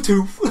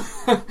 Patoof.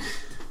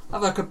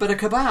 Have like a bit of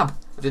kebab.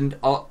 I didn't,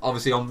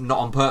 obviously not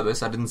on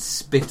purpose, I didn't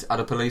spit at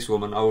a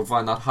policewoman. I would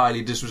find that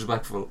highly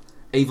disrespectful.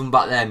 Even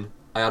back then,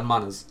 I had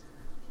manners.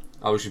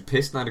 I was just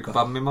pissed and I had a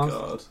kebab in my mouth.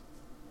 God.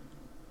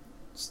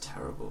 It's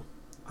terrible.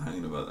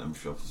 Hanging about them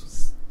shops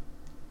was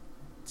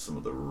some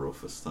of the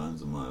roughest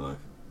times of my life.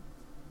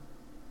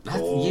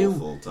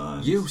 Awful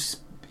times.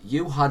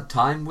 You had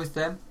time with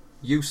them.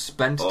 You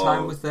spent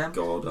time with them.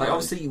 God, like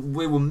obviously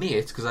we were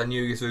mates because I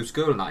knew you through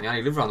school and that, and you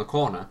only lived around the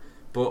corner.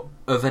 But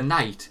of a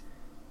night,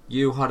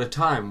 you had a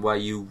time where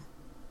you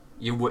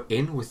were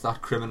in with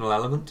that criminal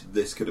element.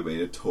 This could have been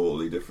a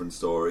totally different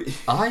story.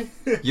 Aye,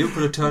 you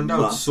could have turned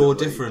out so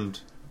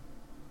different.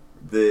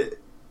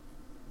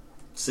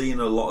 Seeing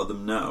a lot of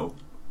them now,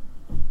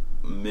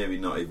 maybe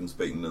not even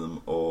speaking to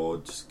them, or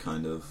just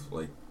kind of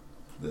like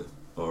the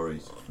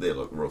Oris, they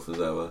look rough as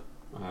ever.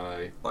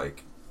 Aye,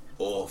 like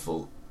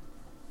awful.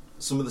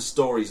 Some of the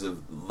stories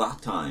of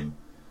that time,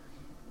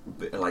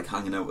 like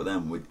hanging out with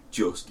them, were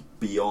just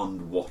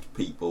beyond what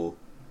people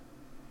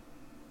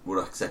would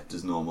accept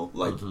as normal.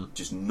 Like,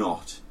 just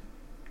not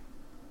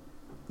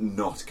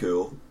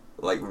cool.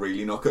 Like,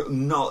 really not cool.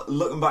 Not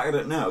looking back at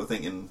it now,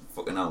 thinking,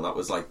 fucking hell, that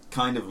was like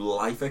kind of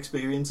life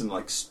experience, and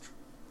like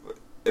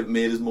it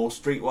made us more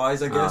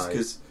streetwise, I guess,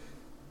 because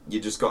you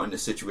just got into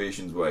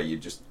situations where you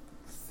just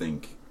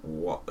think,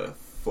 what the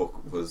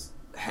fuck was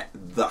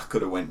that?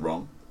 Could have went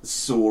wrong,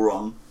 so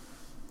wrong.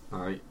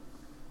 Alright.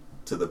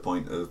 To the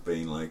point of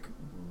being like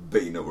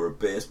beating over a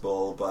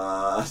baseball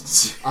bat.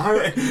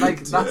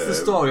 That's the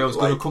story I was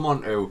going to come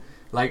on to.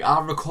 Like, I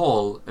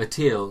recall a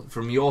tale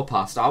from your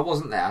past. I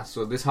wasn't there,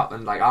 so this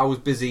happened. Like, I was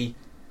busy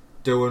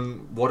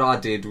doing what I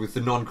did with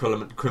the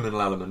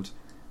non-criminal element,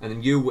 and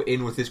then you were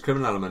in with this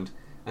criminal element,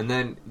 and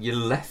then you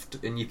left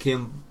and you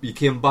came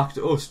back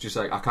to us, just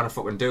like, I can't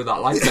fucking do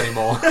that life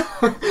anymore.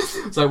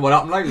 It's like, what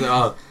happened? Like,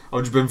 I've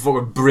just been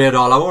fucking braid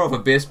all over off a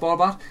baseball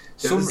bat.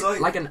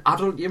 Like an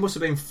adult, you must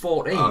have been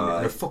 14,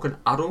 and a fucking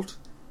adult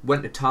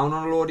went to town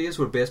on a load of years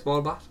with a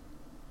baseball bat.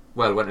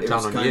 Well, went to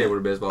town on a year with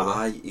a baseball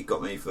bat. He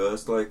got me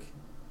first, like,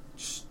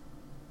 it's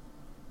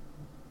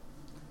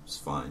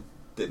fine.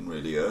 Didn't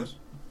really hurt,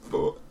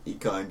 but he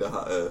kind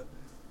of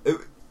had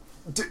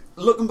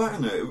looking back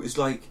on it, it was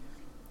like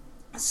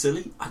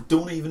silly. I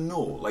don't even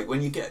know. Like,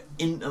 when you get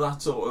into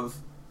that sort of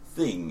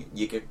thing,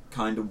 you get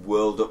kind of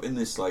whirled up in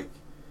this like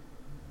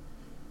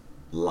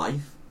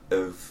life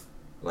of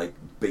like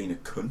being a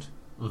cunt.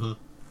 Mm-hmm.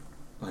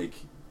 Like,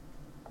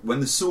 when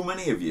there's so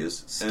many of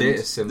yous,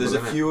 status symbol. There's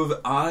a few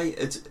of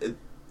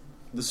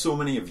there's so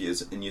many of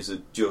yous, and yous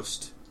are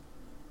just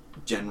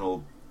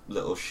general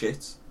little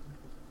shits.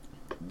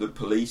 The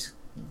police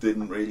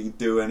didn't really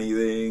do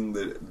anything.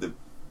 The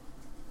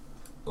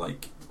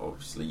like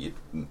obviously your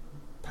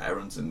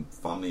parents and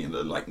family and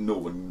like no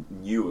one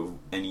knew of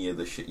any of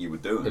the shit you were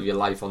doing. Of your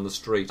life on the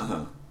street.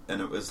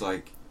 And it was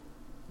like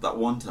that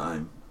one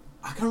time.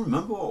 I can't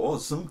remember what it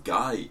was. Some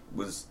guy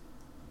was,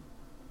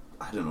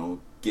 I don't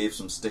know, gave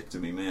some stick to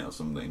me mate or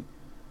something,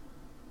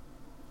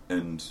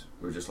 and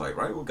we were just like,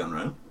 right, we're going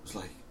round. It's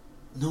like,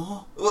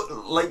 no,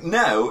 like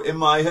now in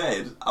my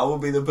head, I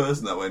would be the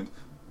person that went,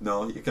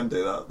 no, you can't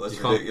do that. That's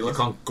ridiculous.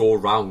 You can't go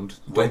round.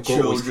 Don't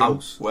go to his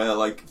house. Where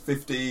like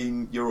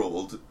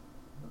 15-year-old,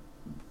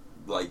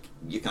 like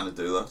you can't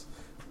do that.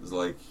 It's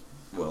like,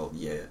 well,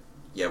 yeah,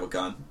 we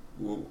can.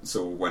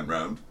 So we went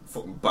round,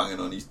 fucking banging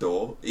on his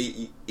door.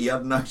 He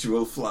had an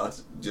actual flat,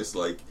 just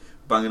like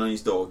banging on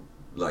his door,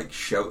 like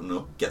shouting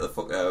up, get the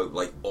fuck out,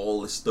 like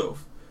all this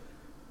stuff.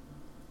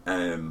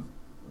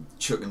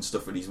 Chucking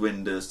stuff at his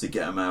windows to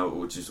get him out,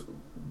 which just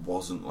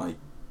wasn't like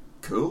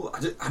cool.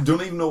 I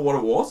don't even know what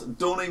it was. I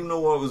don't even know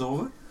what it was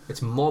over.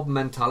 It's mob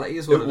mentality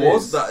is what it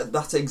was. is.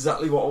 That's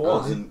exactly what it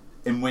was.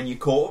 And when you're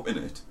caught up in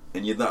it,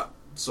 and you're that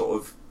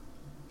sort of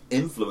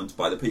influenced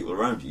by the people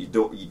around you,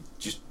 you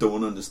just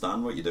don't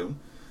understand what you're doing.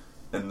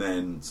 And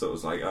then so it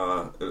was like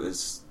it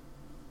was,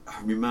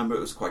 I remember it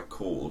was quite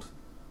cold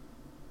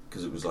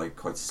because it was like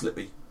quite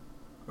slippy.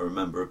 I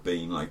remember it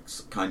being like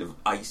kind of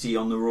icy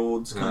on the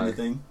roads kind of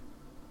thing.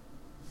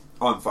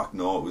 Oh, in fact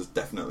no, it was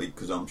definitely,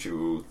 because I'm sure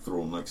we were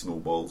throwing like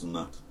snowballs and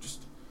that,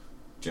 just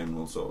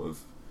general sort of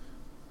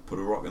put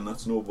a rock in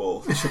that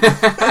snowball.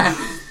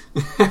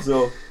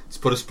 So let's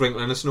put a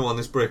sprinkler of snow on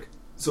this brick.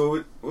 So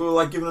we were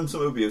like giving him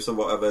some abuse or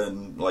whatever,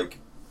 and like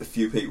a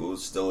few people were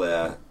still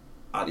there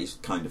at his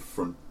kind of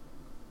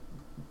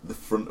the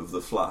front of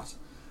the flat,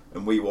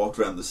 and we walked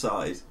around the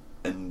side,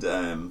 and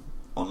on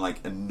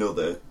like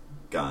another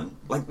gang.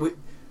 Like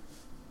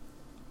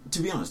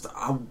to be honest,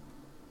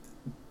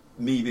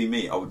 me being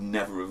me, I would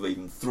never have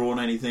even thrown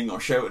anything or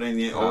shouted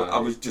anything. I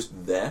was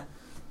just there,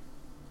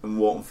 and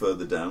walking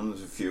further down,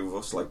 there's a few of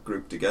us like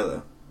grouped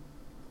together,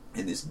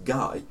 and this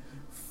guy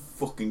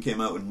fucking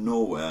came out of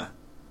nowhere.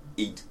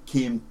 He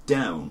came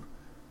down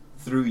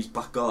through his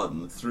back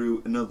garden,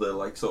 through another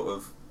like sort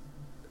of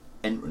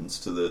entrance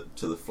to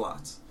the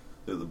flats,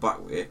 through the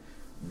back way,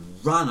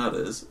 ran at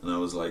us, and I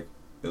was like,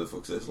 who the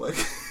fuck's this? Like,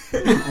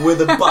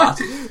 with a bat,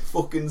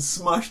 fucking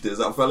smashed us.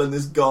 I fell in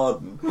this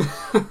garden,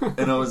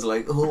 and I was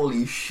like,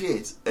 holy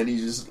shit! And he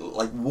just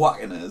like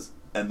whacking us,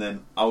 and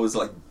then I was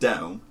like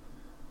down,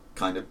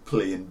 kind of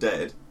playing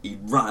dead. He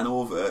ran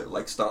over,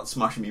 like started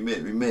smashing me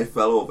mate. My mate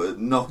fell over,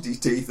 knocked his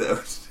teeth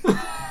out.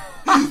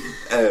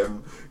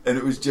 And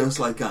it was just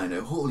like kind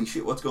of, holy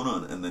shit, what's going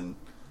on? And then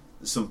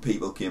some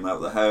people came out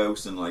of the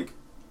house, and like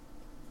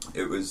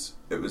it was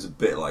a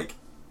bit like,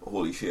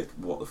 holy shit,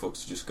 what the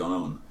fuck's just gone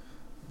on?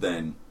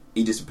 Then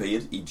he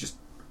disappeared. He just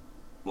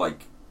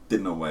like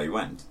didn't know where he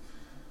went,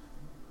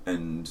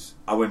 and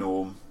I went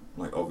home.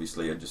 Like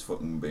obviously, I just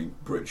fucking been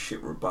British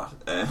shit with a bat,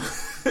 and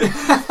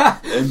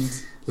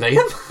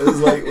Liam, I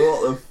was like,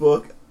 what the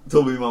fuck?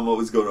 Told me mum what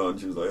was going on.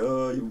 She was like,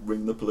 oh, you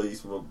ring the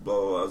police, blah, blah,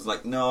 blah. I was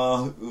like,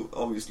 no,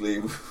 obviously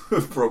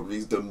we've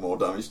probably done more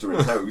damage to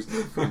his house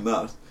than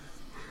that.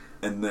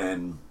 And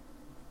then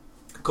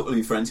a couple of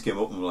my friends came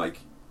up and were like,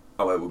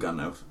 oh, right, we're going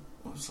out.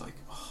 I was like,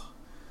 oh,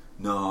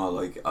 no,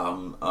 like,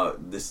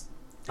 this...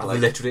 I've like,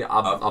 literally,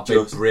 I've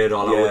been braid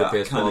all over the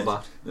baseball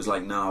bat. It was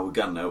like, nah, we're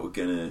going out, we're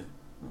gonna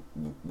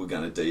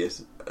do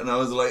it. And I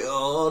was like,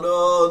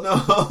 oh,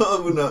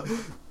 no, we're not...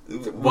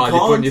 Why are you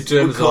putting your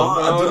terms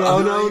on? I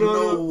don't even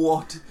know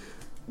what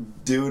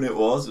doing it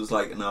was. It was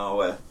like an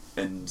hour,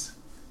 and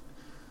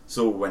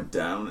so we went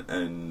down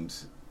and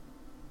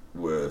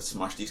we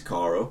smashed his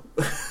car up.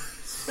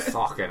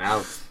 Fucking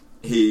hell.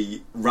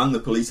 He rang the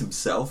police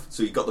himself,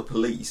 so he got the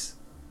police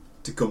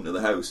to come to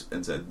the house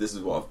and said, this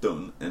is what I've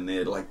done, and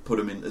they like put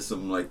him into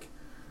some like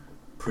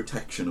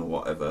protection or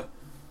whatever.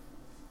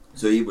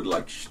 So he would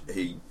like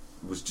he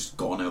was just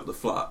gone out the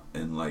flat,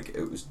 and like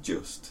it was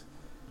just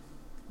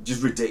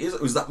ridiculous.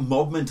 It was that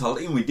mob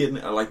mentality, and we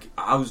didn't like.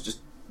 I was just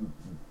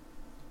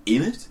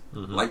in it,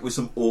 like with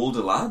some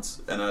older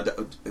lads, and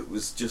it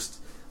was just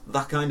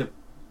that kind of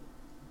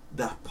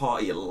that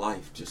part of your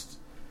life. Just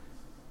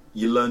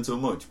you learn so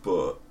much,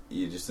 but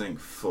you just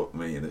think, "Fuck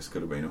me, this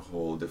could have been a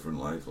whole different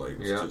life." Like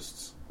it's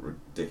just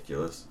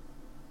ridiculous.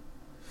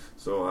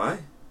 So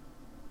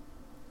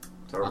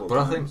terrible.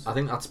 But times. I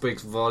think that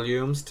speaks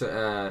volumes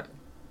to.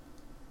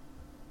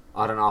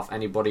 I don't know if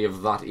anybody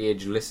of that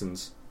age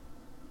listens.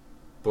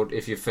 But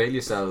if you feel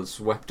yourself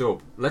swept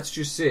up, let's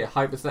just say,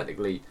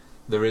 hypothetically,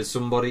 there is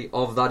somebody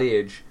of that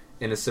age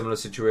in a similar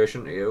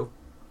situation to you.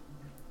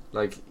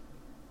 Like,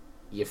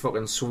 you're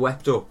fucking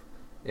swept up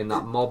in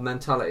that mob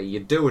mentality.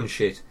 You're doing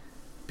shit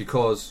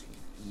because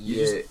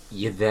you're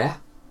there.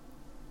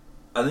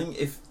 I think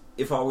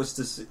if I was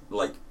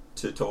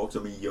to talk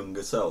to my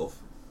younger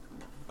self,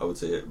 I would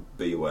say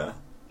be aware.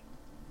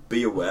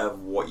 be aware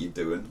of what you're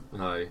doing.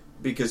 Aye.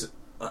 Because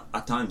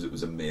at times it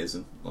was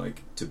amazing,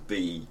 like, to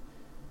be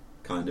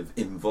kind of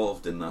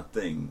involved in that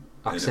thing.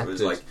 Accepted. And it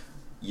was like,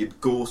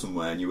 you'd go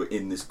somewhere and you were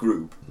in this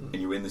group,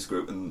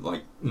 and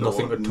like...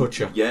 Nothing could touch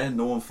you. Yeah,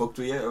 no one fucked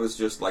with you. It was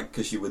just like,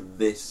 because you were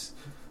this,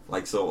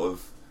 like, sort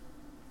of...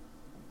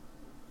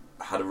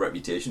 had a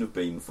reputation of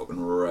being fucking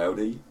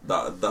rowdy.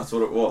 That's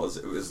what it was.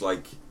 It was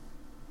like...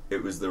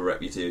 It was the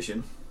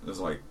reputation. It was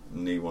like,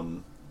 no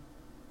one...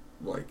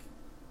 Like...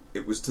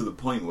 It was to the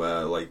point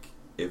where, like,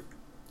 if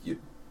you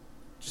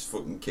just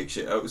fucking kick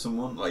shit out of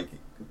someone, like,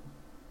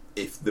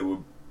 if they were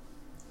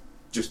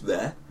just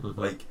there,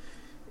 like,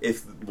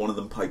 if one of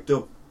them piped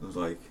up, it was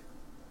like,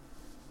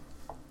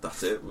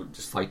 that's it. We'll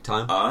just fight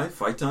time. Aye,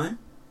 fight time.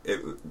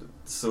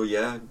 So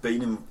yeah,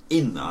 being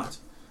in that,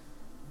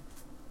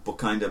 but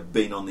kind of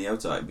being on the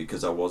outside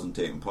because I wasn't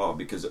taking part.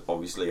 Because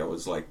obviously I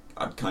was like,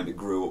 I'd kind of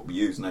grew up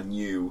used, and I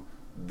knew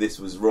this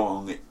was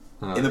wrong.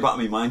 In the back of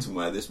my mind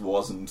somewhere, this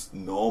wasn't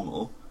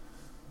normal.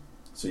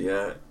 So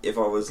yeah, if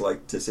I was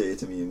like to say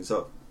to me,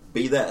 so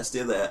be there,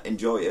 stay there,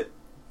 enjoy it,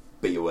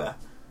 be aware,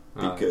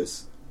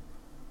 because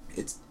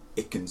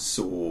it can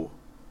so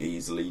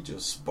easily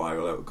just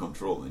spiral out of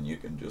control, and you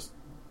can just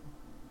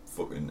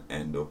fucking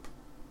end up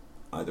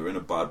either in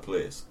a bad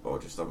place or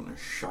just having a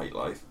shite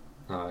life.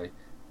 Aye.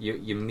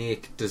 You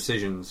make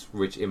decisions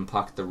which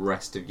impact the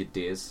rest of your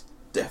days.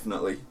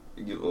 Definitely.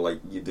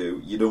 You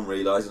do. You don't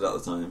realise it at the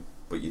time,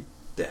 but you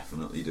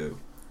definitely do.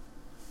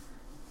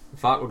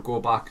 If I could go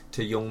back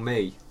to young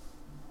me,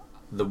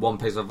 the one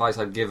piece of advice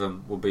I'd give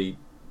him would be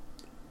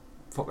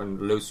fucking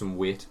lose some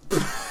weight.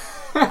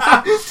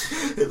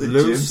 Hit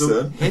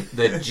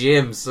the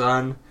gym,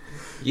 son.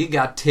 You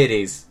got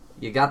titties.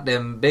 You got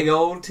them big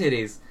old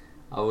titties.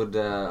 I would.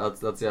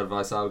 That's the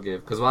advice I would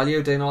give. Because while you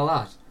were doing all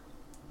that,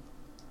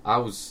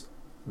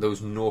 there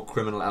was no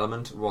criminal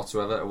element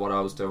whatsoever to what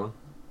I was doing.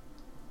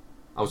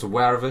 I was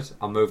aware of it.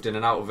 I moved in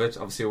and out of it.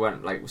 Obviously, we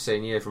went like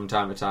same year from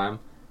time to time.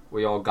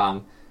 We all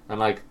gang, and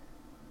like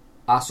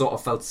I sort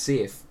of felt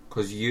safe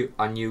because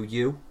I knew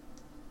you.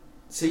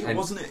 See,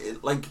 wasn't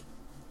it like?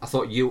 I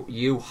thought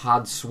you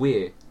had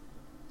sway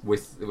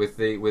with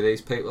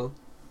these people.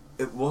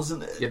 It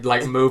wasn't. You'd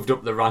like moved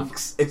up the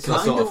ranks. So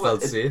I sort of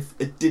felt safe.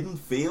 It didn't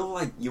feel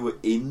like you were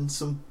in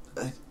some.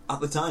 At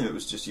the time, it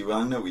was just you were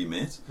hanging out with your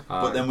mate.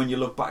 But then when you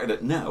look back at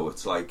it now,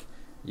 it's like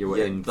you were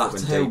in.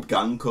 That's how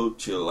gang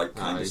culture like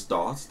kind of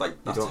starts.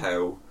 Like that's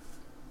how.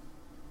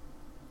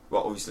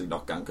 Well, obviously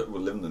not gang culture. We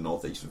live in the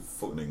northeast of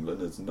fucking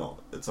England. It's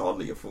not. It's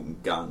hardly a fucking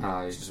gang.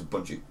 It's just a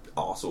bunch of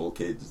arsehole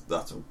kids.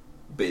 That's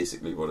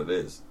basically what it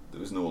is. There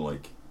was no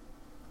like.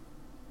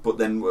 But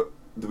then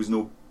there was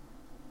no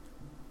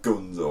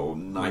guns or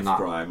knife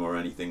crime or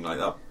anything like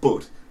that.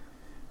 But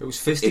it was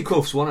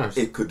fisticuffs, wasn't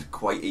it? It could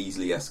quite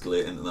easily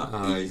escalate into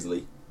that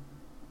easily.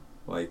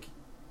 Like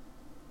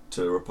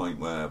to a point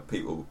where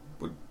people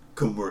would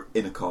come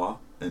in a car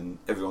and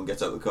everyone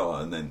gets out of the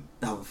car and then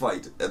have a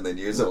fight and then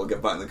you all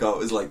get back in the car. It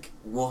was like,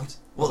 what?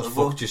 What the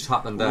fuck just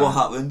happened there? What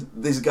happened?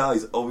 This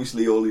guy's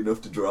obviously old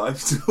enough to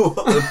drive, so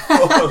what the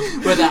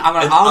fuck?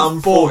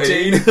 I'm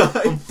 14.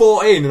 I'm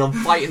 14 and I'm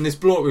fighting this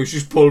bloke who's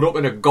just pulled up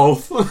in a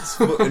Golf. It's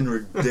fucking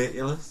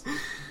ridiculous.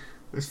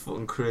 It's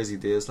fucking crazy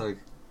days, like.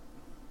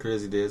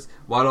 Crazy days.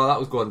 While all that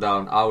was going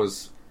down, I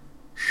was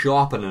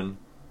sharpening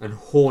and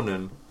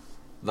honing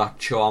that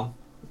charm.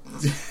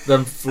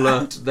 them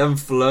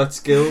flirt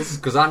skills.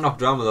 Because I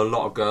knocked around with a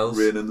lot of girls.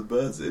 Reining the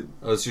birds in.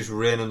 I was just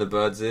reining the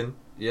birds in.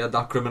 You had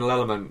that criminal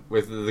element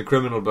with the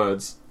criminal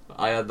birds.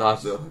 I had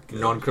that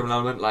non-criminal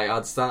element. Like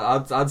I'd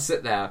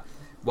sit there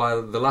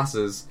while the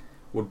lasses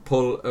would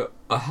pull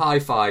a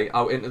hi-fi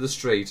out into the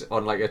street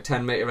on like a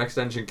 10-metre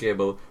extension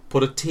cable,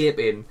 put a tape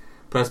in,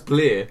 press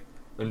play,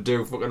 and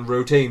do fucking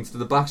routines to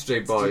the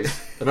Backstreet Boys.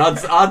 And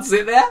I'd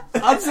sit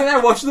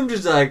there watching them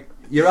just like,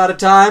 you're out of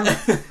time.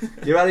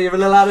 You're a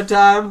little out of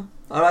time.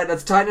 Alright,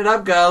 let's tighten it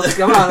up, girls.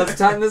 Come on, let's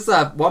tighten this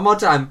up. One more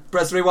time.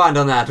 Press rewind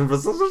on that.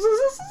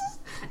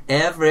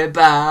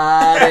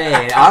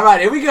 Everybody.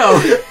 Alright, here we go.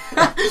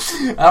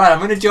 Alright, I'm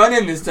going to join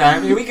in this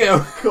time. Here we go.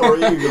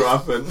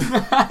 Choreographing.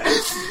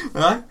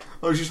 Right?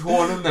 I was just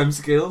honing them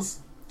skills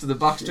to the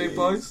Backstreet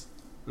Boys.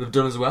 They've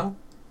done as well.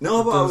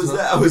 No, but I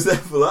was there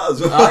for that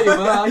as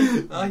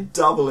well. Aye.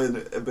 Dabble in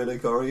a bit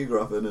of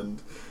choreographing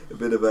and a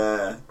bit of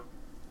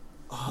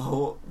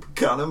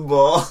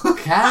Cannonball.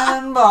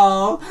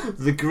 Cannonball!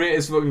 The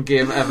greatest fucking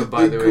game ever,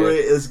 by the way. The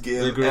greatest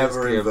game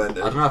ever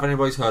invented. I don't know if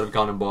anybody's heard of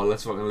Cannonball.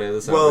 Let's fucking lay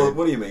this out. Well,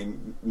 what do you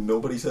mean?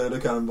 Nobody's heard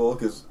of Cannonball?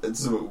 Because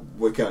it's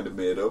we're kind of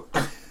made up.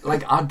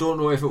 Like, I don't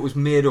know if it was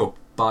made up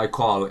by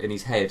Carl in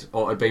his head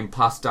or had been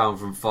passed down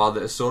from father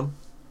to son.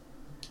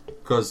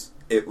 Because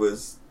it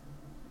was...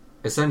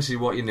 Essentially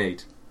what you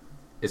need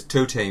is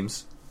two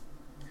teams.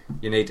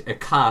 You need a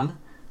can,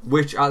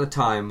 which at the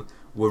time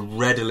were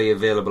readily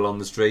available on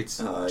the streets,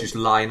 just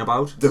lying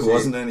about. There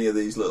wasn't any of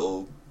these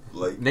little,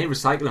 like... No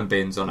recycling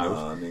bins on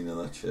out. None of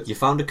that shit. You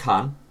found a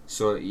can,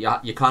 so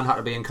your can had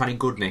to be in canny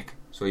good nick,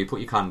 So you put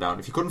your can down.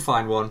 If you couldn't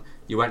find one,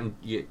 you went and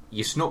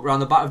you snuck round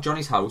the back of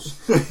Johnny's house,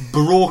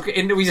 broke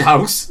into his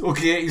house.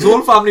 Okay, his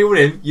whole family were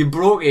in. You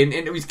broke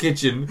into his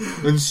kitchen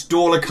and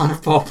stole a can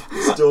of pop.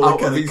 Stole a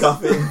can of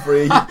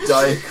caffeine-free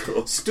Diet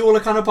Coke. Stole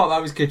a can of pop out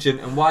of his kitchen,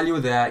 and while you were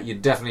there, you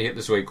definitely hit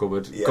the sweet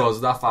cupboard because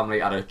that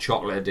family had a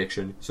chocolate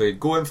addiction. So you'd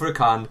go in for a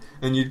can,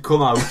 and you'd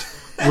come out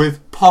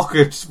with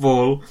pockets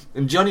full,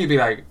 and Johnny would be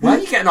like, "Where are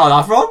you getting all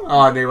that from?"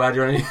 "Oh, nowhere,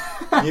 Johnny."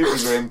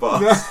 Newton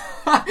box.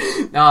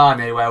 No,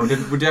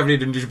 we definitely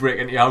didn't just break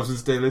into your house and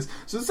steal this.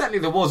 So certainly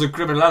there was a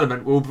criminal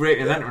element. We were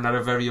breaking and entering at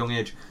a very young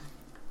age.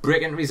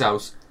 Break into his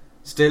house,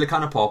 steal a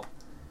can of pop,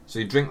 so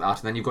you drink that,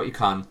 and then you've got your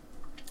can,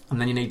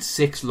 and then you need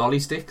 6 lolly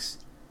sticks.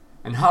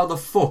 And how the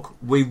fuck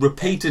we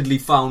repeatedly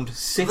found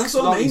 6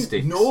 lolly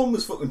sticks? No one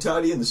was fucking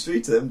tidy in the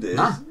streets them days.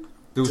 Nah,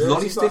 there was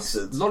Dirty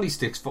lolly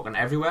sticks fucking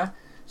everywhere.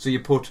 So you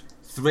put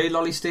 3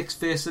 lolly sticks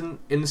facing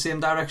in the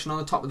same direction on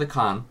the top of the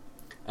can,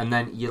 and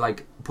then you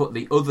like put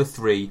the other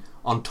 3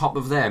 on top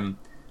of them,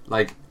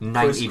 like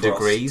 90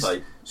 degrees.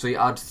 Type. So you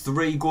had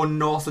 3 going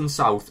north and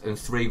south, and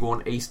 3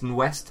 going east and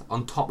west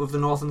on top of the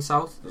north and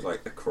south. It was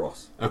like a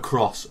cross. A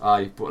cross,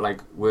 aye, but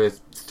like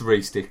with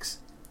 3 sticks.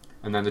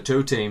 And then the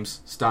 2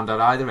 teams stand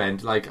at either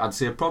end, like I'd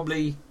say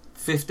probably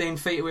 15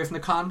 feet away from the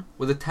can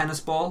with a tennis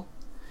ball.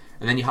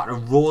 And then you had to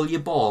roll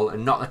your ball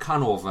and knock the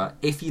can over.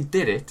 If you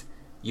did it,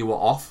 you were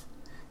off.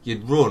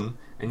 You'd run,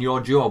 and your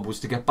job was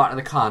to get back to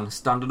the can,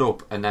 stand it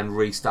up, and then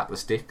restack the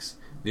sticks.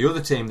 The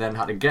other team then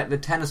had to get the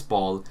tennis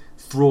ball,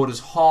 throw it as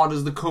hard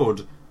as they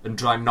could, and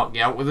try and knock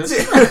you out with it.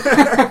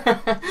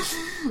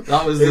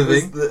 That was the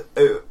thing.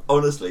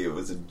 Honestly, it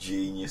was a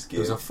genius game.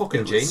 It was a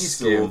fucking genius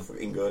game. So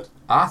fucking good.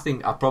 I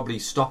think I probably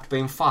stopped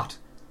being fat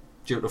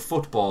due to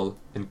football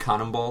and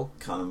cannonball.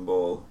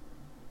 Cannonball.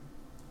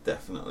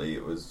 Definitely,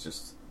 it was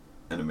just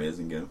an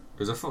amazing game. It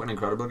was a fucking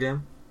incredible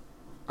game.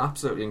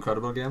 Absolutely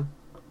incredible game.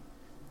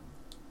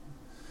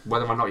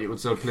 Whether or not you would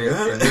still play it.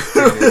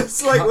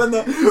 It's like when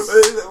it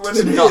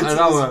hits, not an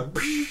hour.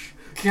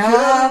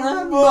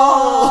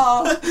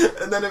 Cannonball!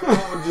 And then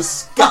everyone would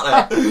just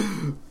scatter.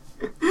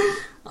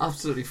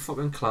 Absolutely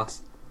fucking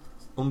class.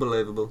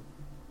 Unbelievable.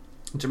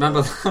 Do you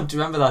remember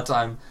that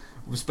time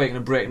we were speaking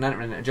of breaking and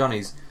entering at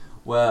Johnny's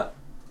where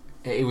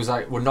he was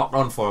like, we're knocked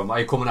on for him,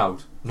 "Are you coming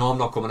out?" "No, I'm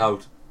not coming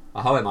out."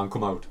 "How am I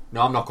come out?"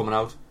 "No, I'm not coming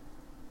out."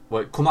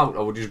 "Wait, come out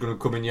or we're just going to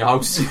come in your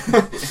house."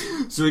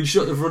 So he'd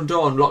shut the front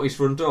door and lock his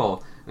front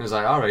door. And I was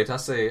like, alright, I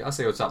see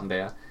what's happened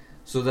there.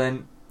 So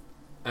then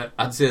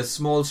I'd say a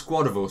small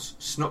squad of us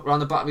snuck round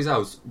the back of his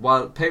house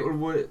while people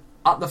were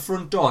at the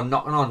front door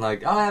knocking on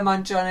like, "Oh, hey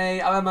man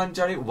Johnny, oh, hey man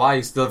Johnny." Why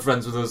he's still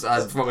friends with us,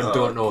 I fucking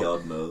don't know.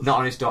 God knows. Not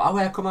on his door. "Oh,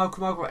 yeah, come out.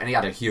 And he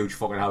had a huge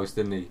fucking house,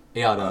 didn't he? He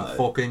had a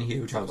fucking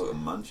huge house. Like a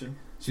mansion.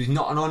 So he's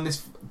knocking on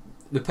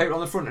the people on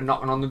the front are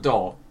knocking on the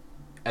door,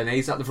 and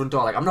he's at the front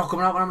door like, "I'm not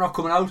coming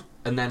out."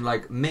 And then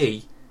like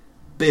me,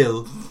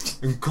 Bill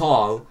and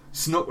Carl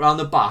snuck round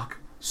the back,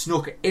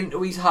 snuck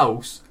into his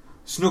house,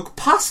 snuck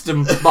past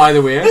him, by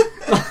the way.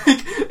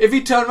 Like, if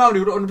he turned around, he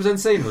would have 100%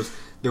 seen us.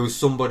 There was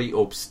somebody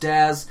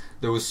upstairs.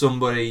 There was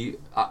somebody...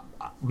 I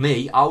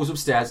was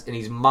upstairs in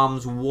his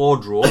mum's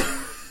wardrobe.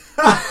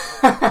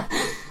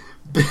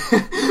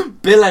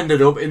 Bill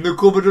ended up in the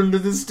cupboard under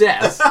the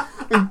stairs.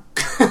 And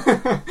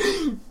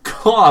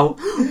Carl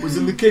was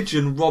in the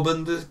kitchen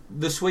robbing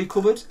the sweet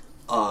cupboard.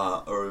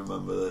 I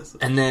remember this.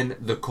 And then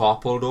the car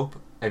pulled up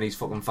and his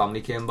fucking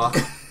family came back.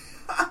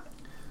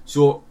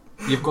 So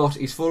you've got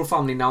his full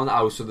family now in the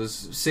house. So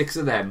there's 6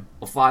 of them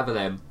or 5 of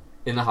them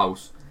in the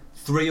house.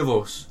 3 of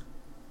us.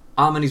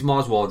 I'm in his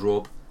ma's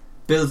wardrobe.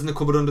 Bill's in the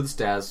cupboard under the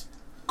stairs.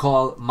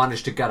 Carl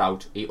managed to get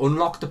out. He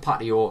unlocked the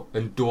patio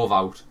and dove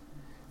out.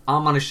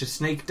 I managed to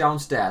sneak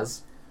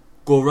downstairs,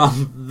 go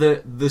round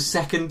the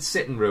second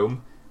sitting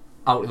room,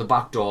 out of the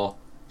back door,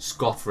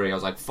 scot-free. I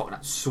was like, fucking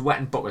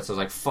sweating buckets. I was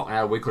like, fucking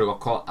hell, we could have got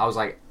caught. I was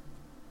like,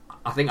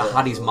 I think I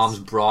had his mum's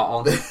bra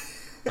on.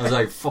 I was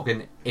like,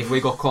 fucking, if we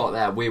got caught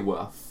there, we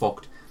were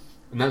fucked.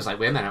 And then I was like,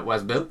 wait a minute,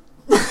 where's Bill?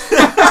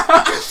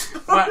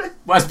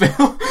 Where's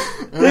Bill?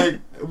 And like,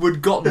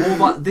 we'd got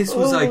mobile. This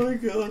was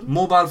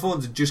mobile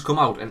phones had just come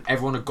out, and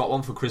everyone had got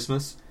one for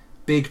Christmas.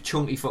 Big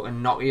chunky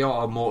fucking Nokia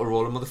or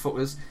Motorola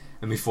motherfuckers.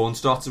 And my phone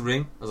starts to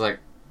ring. I was like,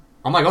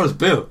 oh my god, it's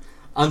Bill.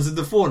 Answered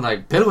the phone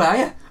like, "Bill, where are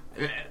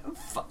you?"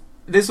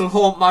 This will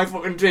haunt my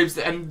fucking dreams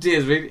to end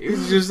days. It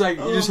was just like,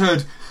 you just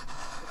heard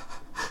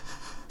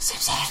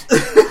Simpson.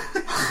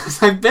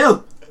 It's like,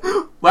 "Bill,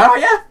 where are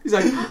you?" He's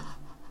like,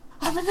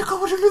 "I'm in the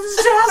cupboard under the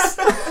stairs."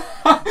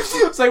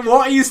 It's like,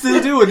 what are you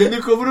still doing in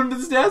the cupboard under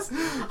the stairs?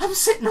 "I'm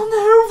sitting on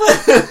the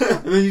Hoover."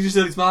 And then you just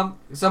heard his mum,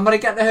 "Somebody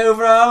get the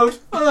Hoover out.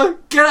 Oh,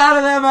 get out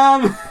of there,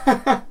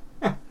 man."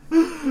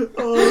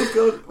 Oh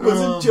god,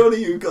 was it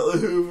Johnny who got the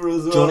Hoover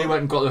as well? Johnny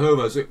went and got the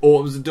Hoover, so he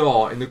opens the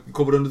door in the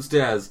cupboard under the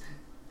stairs,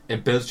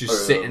 and Bill's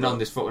just sitting on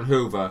this fucking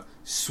Hoover,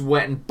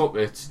 sweating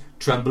buckets,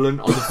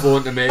 trembling on the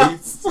phone to me.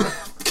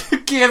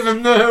 Give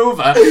him the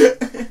Hoover.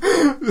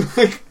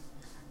 Like,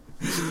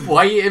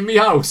 why are you in me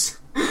house?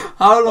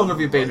 How long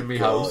have you been in me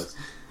house?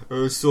 It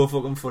was so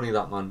fucking funny,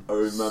 that man. I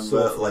remember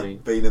so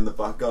like being in the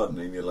back garden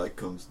and your like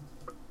comes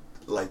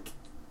like,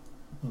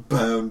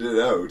 bounded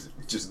out,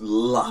 just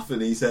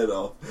laughing his head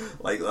off,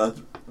 like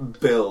that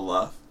Bill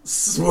laugh,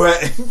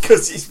 sweating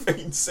because he's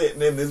been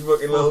sitting in this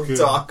fucking little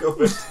dark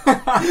oven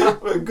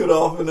for a good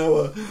half an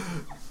hour.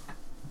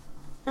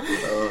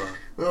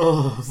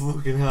 Oh,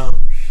 fucking hell.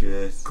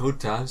 Shit. Good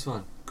times,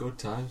 man. Good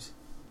times.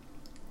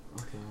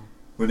 Okay.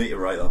 We need to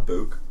write that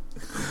book.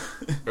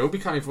 It would be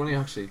kind of funny,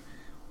 actually.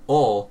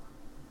 Or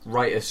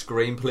write a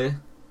screenplay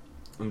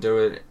and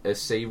do a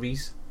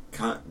series.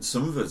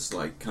 Some of it's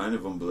like kind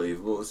of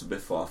unbelievable. It's a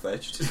bit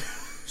far-fetched.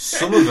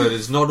 Some of it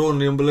is not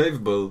only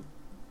unbelievable,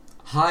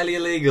 highly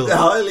illegal.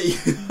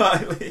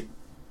 highly.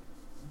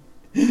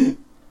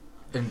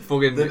 And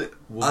fucking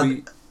will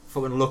be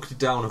fucking looked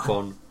down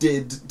upon.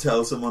 Did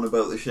tell someone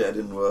about the shed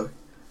in work,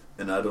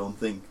 and I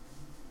think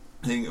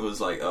it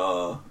was like,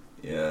 oh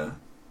yeah,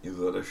 you've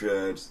got a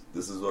shed.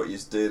 This is what you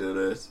did at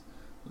it.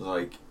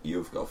 Like,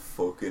 you've got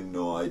fucking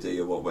no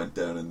idea what went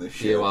down in this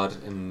shed. You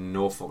had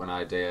no fucking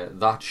idea.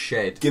 That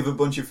shed. Give a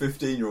bunch of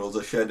 15-year-olds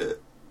a shed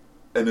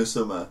in a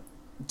summer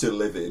to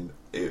live in.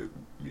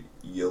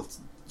 You'll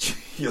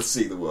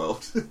see the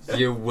world.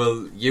 You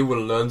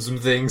will learn some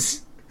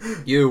things.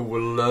 You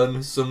will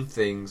learn some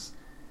things.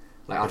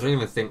 Like, I don't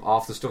even think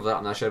half the stuff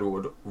that shed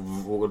would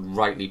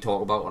rightly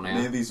talk about on air.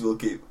 Maybe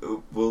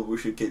we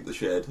should keep the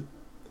shed.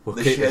 We'll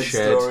the keep shed the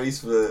shed stories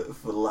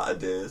for latter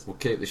days. We'll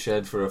keep the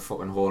shed for a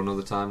fucking whole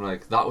another time.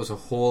 Like, that was a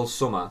whole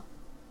summer.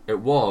 It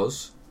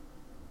was,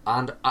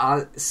 and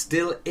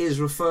still is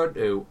referred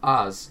to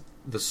as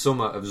the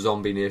summer of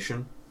Zombie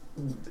Nation.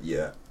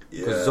 Yeah.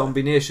 Because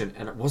Zombie Nation,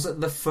 and was it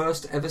the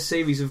first ever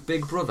series of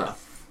Big Brother?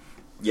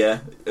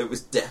 Yeah, it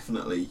was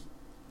definitely.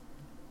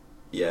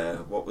 Yeah,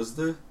 what was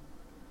the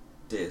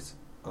date?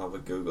 I'll have a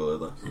Google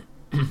of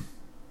that.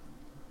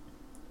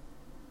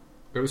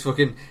 It was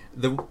fucking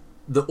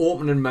the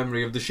opening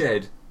memory of the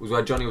shed was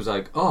where Johnny was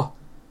like, oh,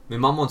 my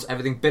mum wants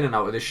everything binning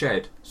out of this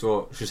shed,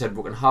 so she said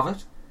we can have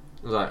it.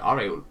 I was like,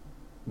 alright,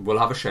 we'll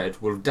have a shed,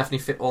 we'll definitely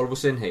fit all of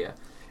us in here.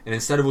 And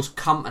instead of us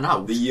camping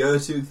out, the year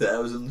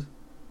 2000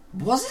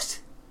 was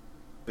it?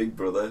 Big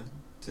Brother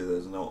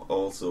 2000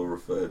 also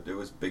referred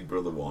to as Big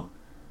Brother 1.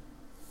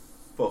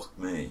 Fuck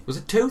me. Was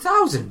it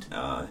 2000?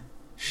 Aye.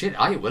 Shit,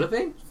 it will have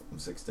been.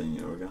 16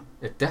 years ago.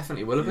 It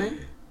definitely will have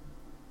been.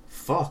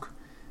 Fuck.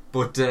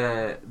 But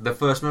the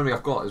first memory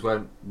I've got is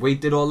when we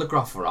did all the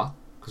graph for her,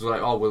 because we're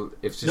like, oh well,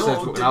 if she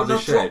says we can have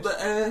this shed.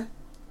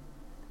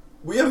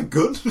 We had a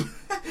gun.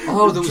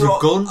 Oh, there was a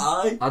gun.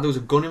 Aye. There was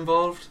a gun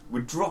involved.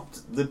 We dropped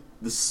the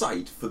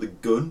sight for the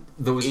gun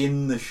was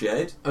in the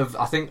shed.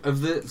 I think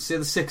the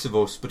six of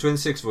us, between the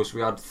six of us, we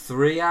had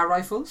 3 air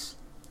rifles,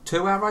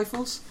 2 air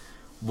rifles.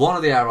 One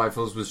of the air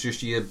rifles was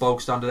just your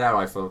bog standard air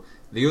rifle.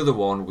 The other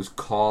one was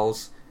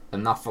Carl's,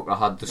 and that fucker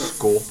had the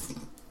scope.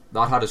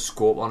 That had a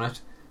scope on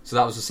it. So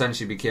that was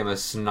essentially became a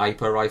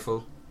sniper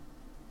rifle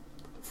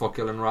for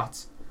killing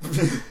rats.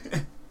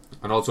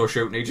 And also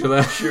shooting each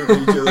other.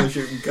 Shooting each other,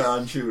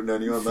 shooting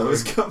anyone that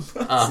was come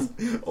past.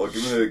 Or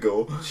giving it a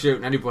go.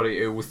 Shooting anybody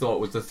who we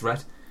thought was the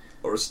threat.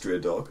 Or a stray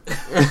dog.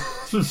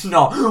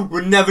 No,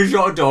 we never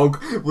shot a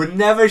dog. We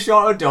never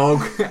shot a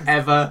dog,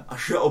 ever. I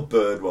shot a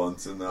bird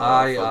once and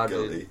I felt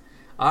guilty.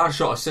 I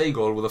shot a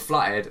seagull with a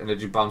flathead and it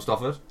just bounced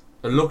off it.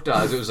 I looked at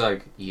us, it was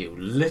like, you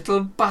little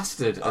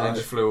bastard, and then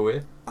just flew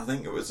away. I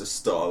think it was a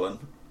starling.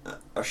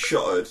 I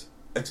shot it,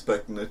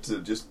 expecting it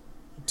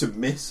to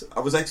miss. I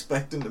was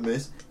expecting to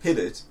miss, hit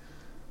it,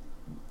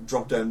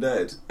 dropped down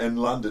dead, and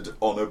landed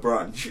on a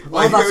branch.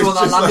 Oh, that's what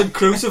that landed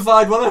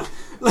crucified, wasn't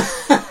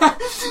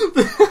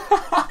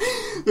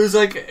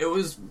it? It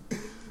was...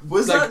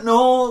 Was like, that?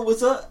 No, was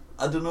that?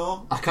 I don't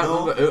know. I can't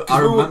remember. I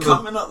remember. We were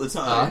camping at the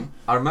time.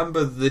 I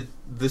remember the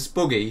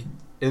spuggy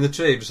in the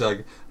tree just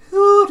like...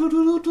 and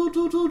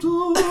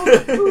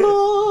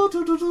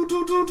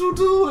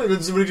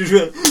then somebody just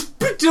went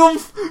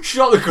 "Pidumf!"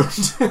 shot the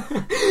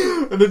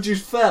gun and it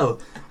just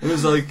fell. It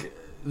was like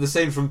the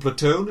same from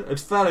Platoon. It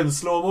fell in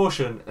slow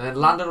motion and then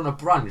landed on a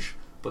branch,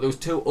 but there was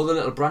 2 other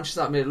little branches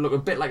that made it look a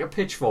bit like a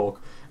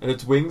pitchfork, and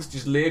its wings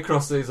just lay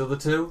across these other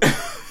 2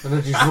 and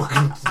it just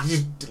fucking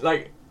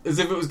like as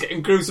if it was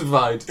getting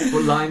crucified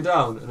but lying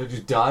down, and it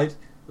just died.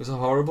 It was a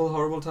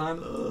horrible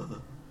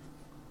time.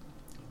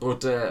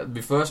 But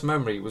my first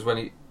memory was when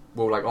we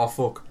were like, oh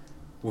fuck,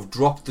 we've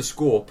dropped the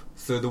scope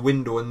through the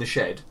window in the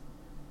shed,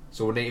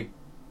 so we need to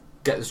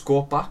get the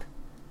scope back.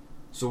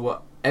 So we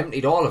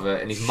emptied all of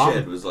it, and his mum...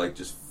 shed was like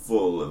just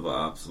full of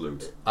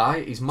absolute...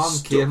 his mum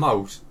came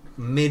out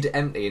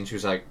mid-empty, and she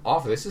was like,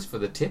 oh, this is for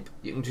the tip,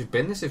 you can just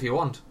bin this if you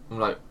want. I'm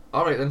like,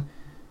 alright then,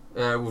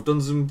 we've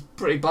done some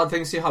pretty bad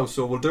things to your house,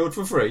 so we'll do it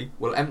for free,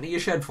 we'll empty your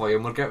shed for you,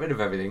 and we'll get rid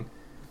of everything.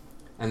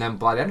 And then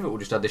by the end of it, we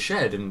just had the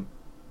shed, and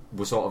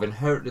we sort of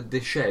inherited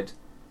this shed,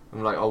 and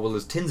we're like, oh well,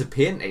 there's tins of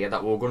paint here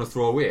that we're going to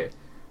throw away,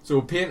 so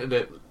we painted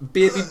it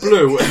baby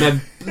blue and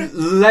then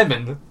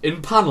lemon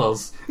in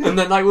panels, and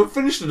then like we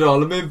finished it all,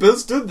 and me and Bill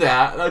stood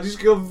there, and I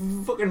just got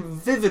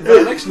fucking vivid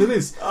recollection of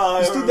this.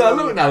 I stood there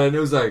looking at it, and it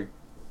was like,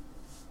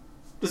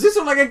 does this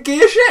look like a gay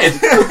shed?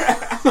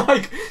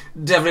 Like,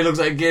 definitely looks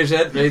like a gay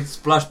shed, right?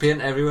 Splash paint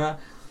everywhere,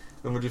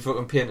 and we just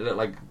fucking painted it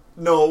like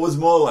No, it was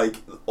more like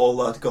all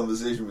that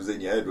conversation was in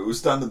your head. We were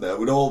standing there,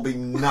 we'd all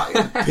been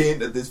knackered,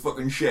 painted this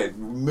fucking shed,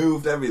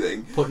 moved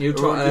everything. Put new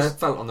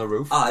felt on the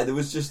roof. There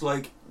was just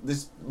like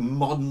this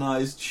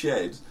modernised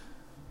shed,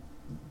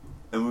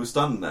 and we were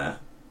standing there,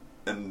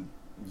 and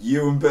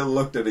you and Bill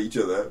looked at each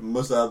other,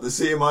 must have had the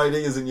same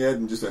ideas in your head,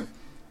 and just went,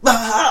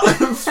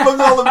 and flung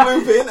all the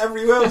blue paint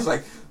everywhere. I was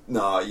like,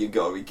 nah, you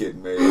gotta be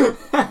kidding me.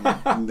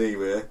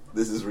 Anyway,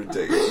 this is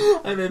ridiculous.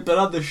 And then Bill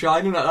had the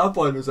shining at that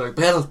point. It was like,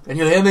 Bill, can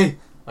you hear me?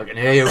 I can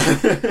hear you.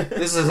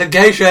 This is a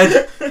gay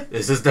shed.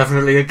 This is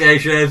definitely a gay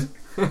shed.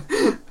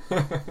 The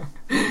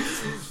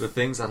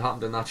things that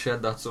happened in that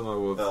shed that summer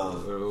were...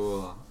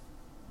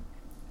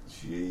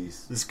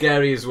 Jeez. The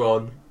scariest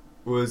one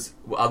was...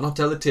 I'll not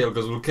tell the tale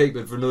because we'll keep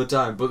it for another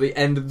time, but the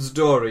end of the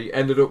story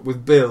ended up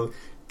with Bill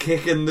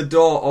kicking the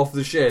door off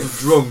the shed,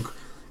 drunk,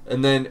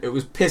 and then it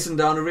was pissing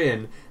down the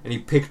rain, and he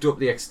picked up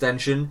the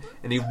extension,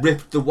 and he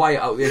ripped the wire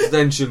out of the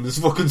extension. There's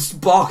fucking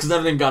sparks and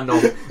everything going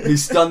on, and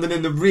he's standing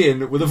in the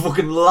rain with a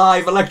fucking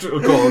live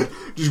electrical cord,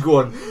 just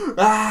going,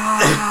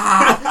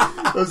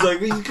 ah! I was like,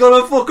 he's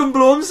gonna fucking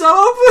blow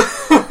himself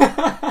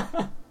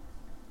up.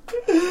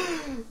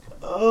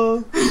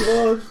 Oh,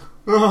 God.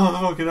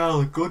 Oh, fucking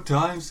hell. Good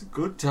times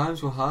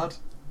were had.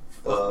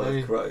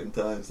 Cracking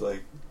times,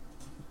 like.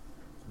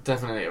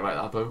 Definitely need to write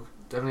that book.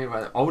 Definitely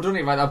write that. Oh, we don't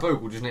need to write that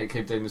book. We just need to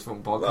keep doing this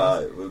fucking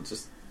podcast. Right, we'll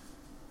just...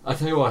 I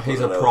tell you what, here's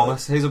a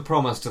promise. Here's a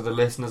promise to the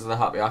listeners of The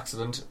Happy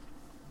Accident.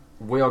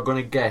 We are going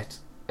to get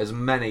as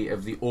many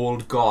of the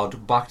old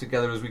god back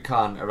together as we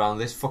can around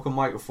this fucking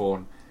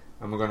microphone,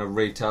 and we're going to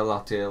retell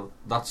that tale.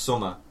 That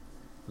summer.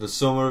 The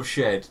summer of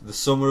Shed. The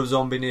summer of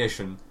Zombie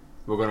Nation.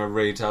 We're going to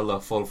retell the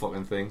full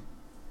fucking thing.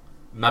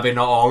 Maybe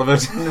not all of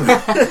it.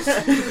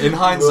 In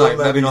hindsight,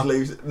 maybe not.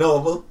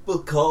 No, we'll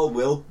call.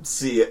 We'll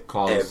see it.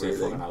 Call everything. See it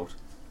fucking out.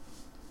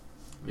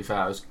 To be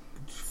fair, it was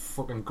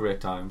fucking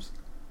great times.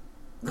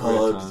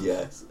 God,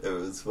 yes, it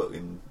was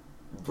fucking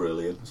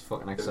brilliant. It was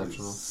fucking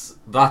exceptional.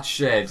 That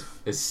shed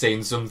has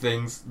seen some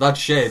things. That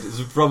shed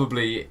is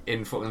probably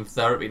in fucking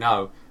therapy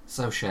now.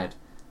 So, Shed,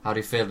 how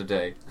do you feel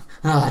today?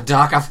 Ah,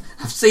 Doc,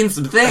 I've seen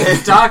some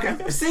things, Doc.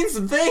 I've seen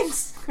some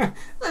things.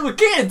 They were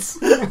kids.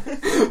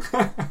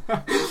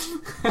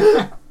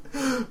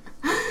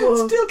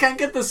 Still can't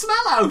get the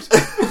smell out.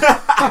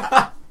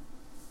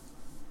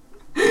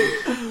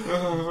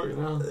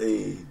 Oh,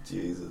 hey,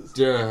 Jesus.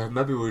 Yeah,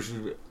 maybe we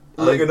should...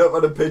 Looking up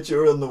at a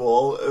picture on the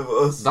wall of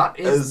us. That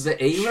is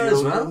the era children.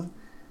 as well.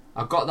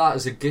 I got that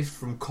as a gift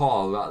from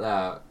Carl, that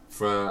there,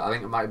 for, I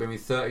think it might have been my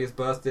 30th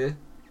birthday.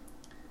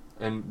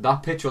 And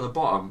that picture on the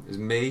bottom is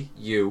me,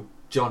 you,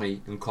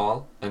 Johnny and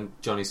Carl, and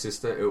Johnny's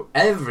sister, who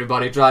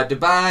everybody tried to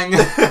bang.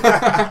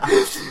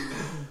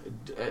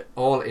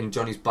 All in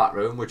Johnny's back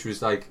room, which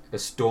was like a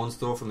stone's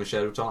throw from the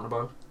shed we're talking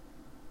about.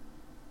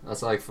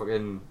 That's like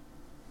fucking...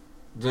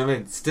 Do you know what I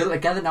mean? Still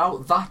together now.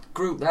 That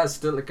group there's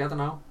still together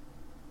now.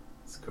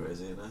 It's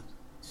crazy, isn't it?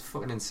 It's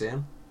fucking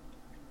insane.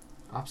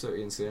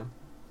 Absolutely insane.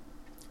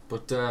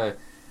 But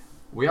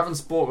we haven't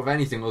spoke of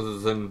anything other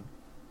than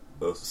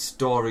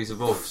stories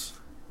of us.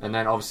 And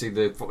then obviously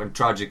the fucking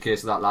tragic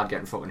case of that lad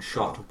getting fucking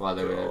shot, by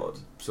the way.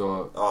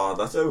 So,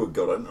 that's how we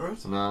got into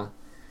it. Nah.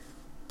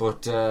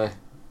 But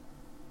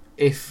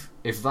if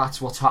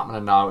that's what's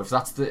happening now, if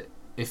that's the...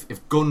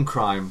 If gun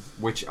crime,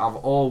 which I've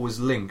always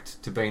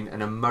linked to being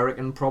an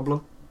American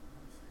problem,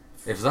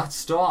 if that's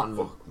starting,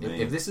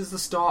 if this is the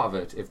start of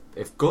it,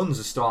 if guns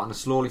are starting to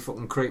slowly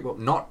fucking creep up,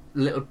 not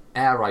little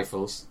air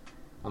rifles,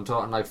 I'm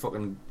talking like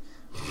fucking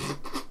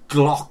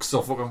Glocks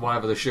or fucking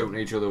whatever they're shooting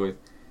each other with,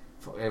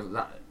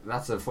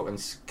 that's a fucking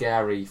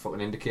scary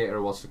fucking indicator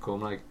of what's to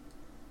come. Like,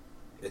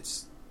 I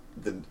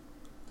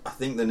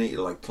think they need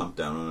to like clamp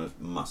down on it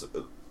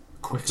massively.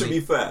 Quickly. To be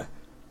fair,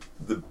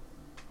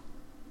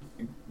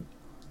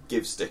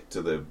 give stick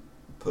to the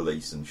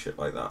police and shit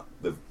like that.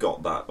 They've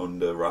got that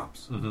under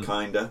wraps,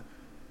 kinda.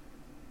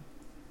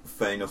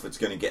 Fair enough, it's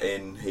going to get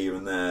in here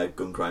and there.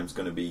 Gun crime's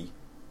going to be,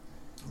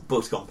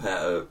 but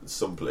compared to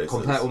some places,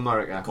 compared to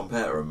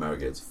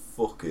America, it's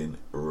fucking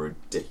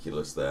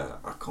ridiculous there.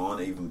 I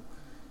can't even.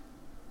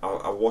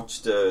 I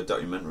watched a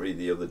documentary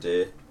the other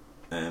day,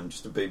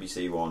 just a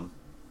BBC one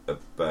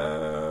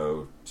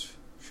about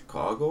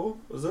Chicago.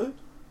 Was it?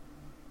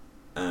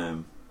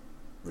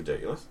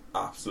 Ridiculous,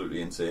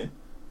 absolutely insane.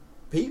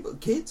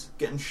 Kids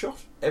getting shot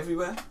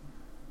everywhere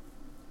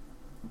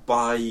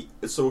by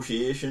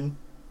association,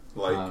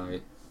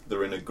 like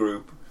they're in a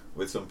group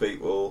with some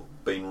people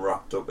being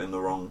wrapped up in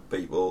the wrong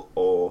people,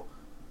 or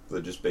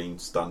they're just been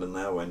standing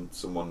there when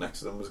someone next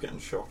to them was getting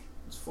shot.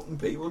 It's fucking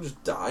people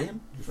just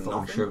dying for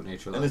nothing, shooting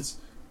each other, and it's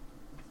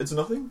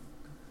nothing.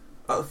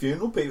 At the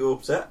funeral, people were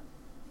upset.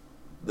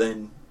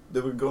 Then they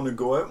were going to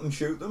go out and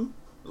shoot them.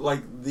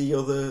 Like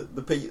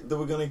the people, they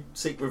were going to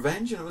seek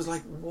revenge, and it was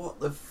like, what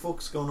the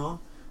fuck's going on?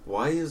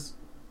 Why is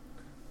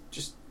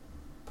just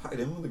pack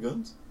it in with the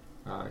guns?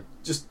 Aye.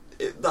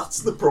 That's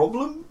the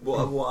problem.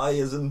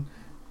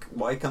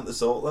 Why can't they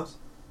sort that?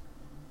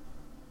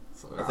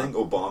 I think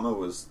Obama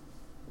was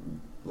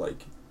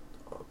like,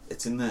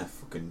 it's in their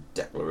fucking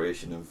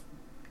declaration of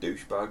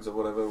douchebags or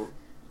whatever.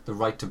 the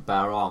right to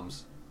bear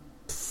arms.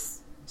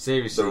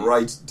 Seriously. The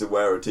right to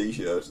wear a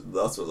t-shirt.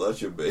 That's what that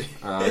should be.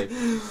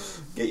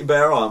 Get your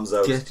bare arms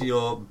out. Get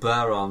your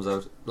bare arms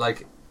out.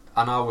 Like,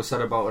 I know we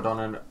said about it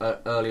on an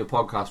earlier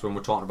podcast when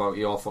we're talking about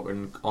your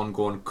fucking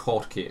ongoing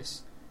court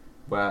case,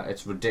 where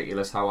it's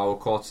ridiculous how our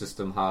court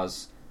system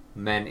has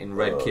men in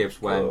red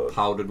capes wearing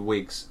powdered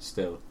wigs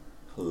still.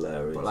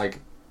 Hilarious. But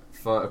like,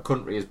 for a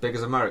country as big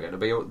as America to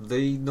be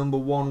the number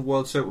one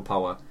world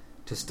superpower,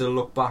 to still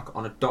look back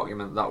on a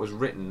document that was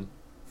written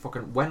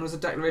fucking, when was the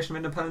Declaration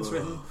of Independence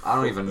written? I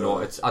don't even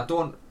know. I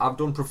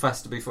don't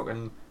profess to be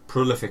fucking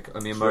prolific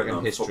in the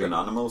American history. Fucking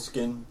animal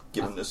skin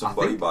given to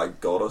somebody by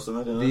God or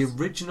something. The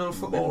original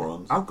fucking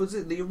morons. How good is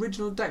it? The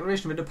original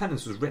Declaration of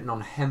Independence was written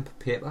on hemp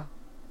paper.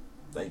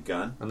 They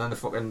can. And then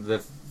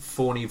the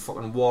phony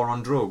fucking war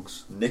on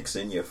drugs.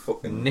 Nixon, you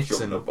fucking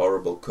jumping up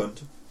horrible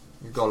cunt.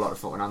 You've got a lot to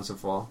fucking answer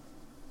for.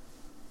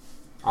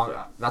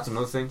 That's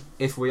another thing.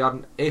 If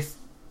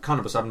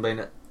cannabis hadn't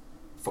been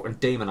fucking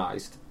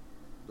demonised,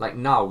 like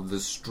now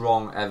there's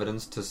strong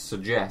evidence to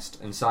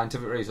suggest in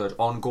scientific research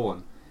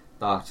ongoing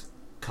that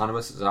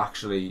cannabis is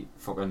actually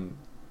fucking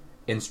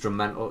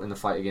instrumental in the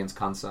fight against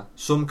cancer.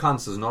 Some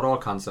cancers, not all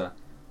cancer,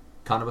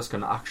 cannabis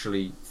can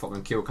actually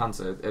fucking cure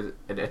cancer.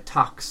 It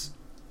attacks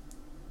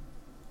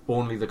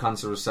only the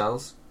cancerous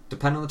cells.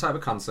 Depending on the type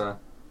of cancer,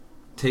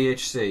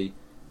 THC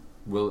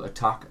will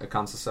attack a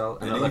cancer cell,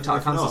 and it'll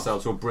attack a cancer cell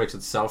so it breaks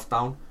itself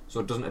down, so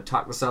it doesn't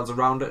attack the cells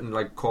around it and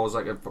like cause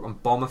like a fucking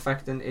bomb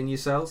effect in your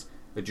cells.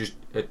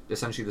 It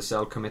essentially the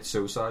cell commits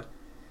suicide.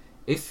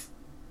 If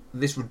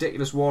this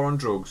ridiculous war on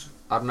drugs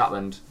hadn't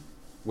happened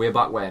way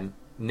back when,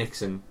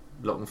 Nixon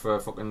looking for a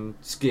fucking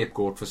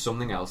scapegoat for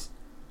something else.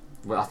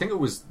 Well, I think it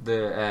was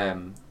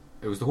the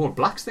whole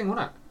blacks thing,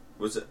 wasn't it?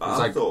 Was it?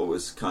 I thought it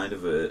was kind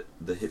of the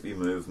hippie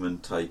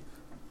movement type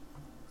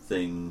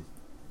thing,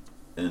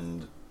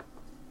 and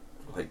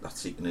like that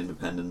seeking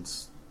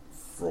independence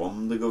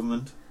from the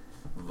government.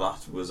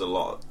 That was a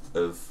lot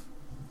of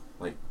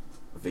like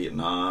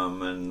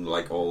Vietnam and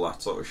like all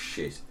that sort of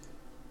shit.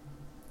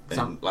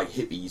 And like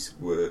hippies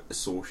were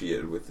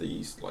associated with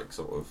these like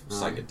sort of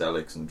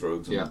psychedelics and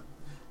drugs,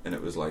 and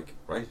it was like,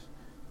 right,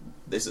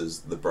 this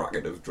is the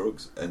bracket of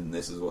drugs, and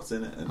this is what's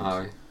in it,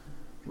 and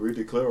we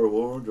declare a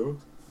war on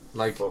drugs.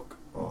 Like,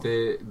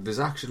 there's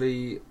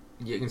actually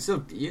you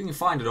can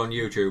find it on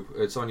YouTube.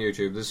 It's on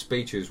YouTube. There's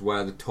speeches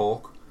where they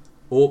talk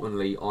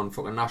openly on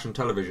fucking national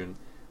television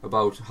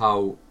about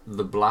how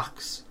the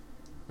blacks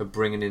are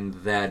bringing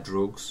in their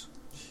drugs,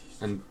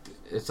 and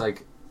it's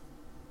like,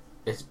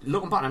 it's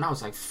looking back now,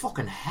 it's like,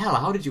 fucking hell,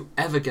 how did you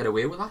ever get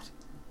away with that?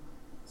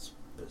 It's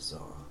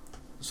bizarre.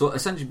 So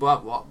essentially,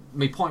 what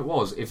my point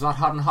was, if that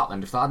hadn't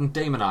happened, if they hadn't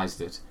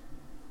demonised it,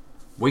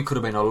 we could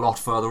have been a lot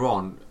further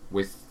on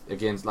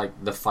against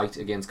like the fight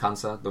against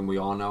cancer than we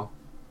are now.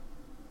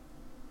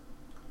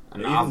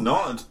 And even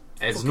not.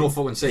 It's no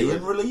fucking secret.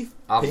 Pain relief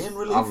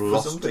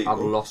for some people. I've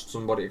lost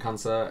somebody to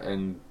cancer,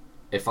 and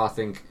if I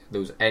think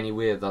there was any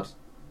way that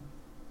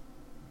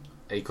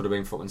he could have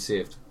been fucking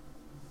saved,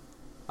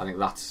 I think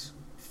that's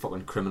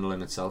fucking criminal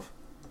in itself.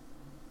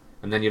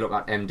 And then you look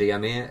at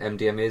MDMA.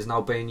 MDMA is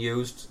now being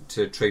used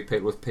to treat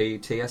people with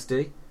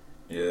PTSD.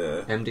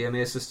 Yeah.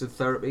 MDMA assisted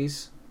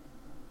therapies.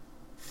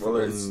 Well,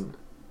 and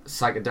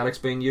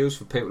psychedelics being used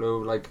for people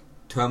who are like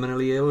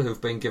terminally ill,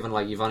 who've been given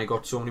like, you've only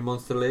got so many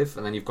months to live,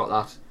 and then you've got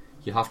that,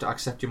 you have to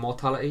accept your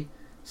mortality.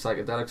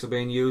 Psychedelics are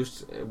being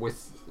used with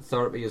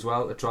therapy as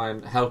well to try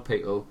and help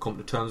people come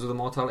to terms with the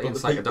mortality, and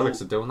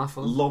psychedelics are doing that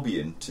for them.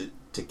 Lobbying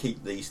to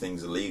keep these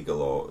things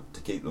illegal, or to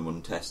keep them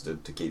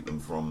untested, to keep them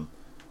from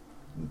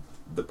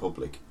the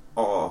public,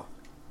 are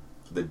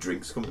the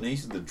drinks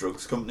companies, the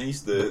drugs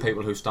companies, the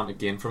people who stand to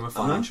gain from it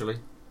financially.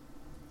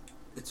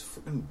 It's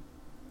fucking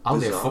how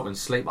they fucking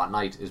sleep at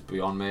night is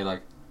beyond me,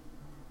 like,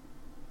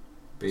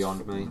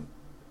 beyond me.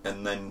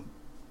 And then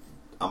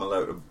I'm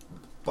allowed to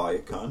buy a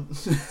can.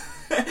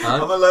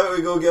 I'm allowed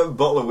to go get a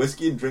bottle of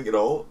whiskey and drink it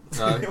all.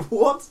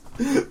 What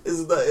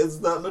is that? Is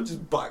that not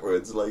just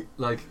backwards? Like,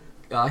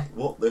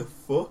 what the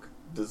fuck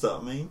does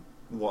that mean?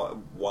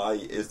 Why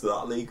is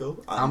that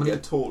legal? And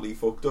get totally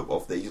fucked up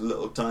off these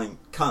little tiny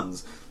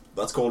cans.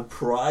 That's called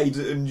Pride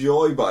and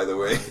Joy, by the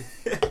way.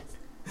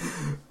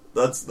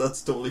 That's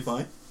totally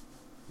fine.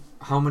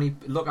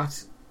 Look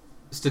at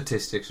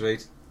statistics,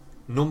 right?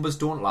 Numbers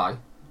don't lie.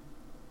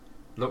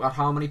 Look at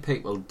how many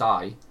people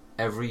die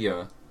every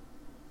year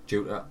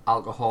due to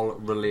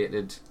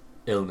alcohol-related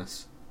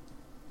illness.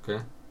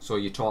 Okay, so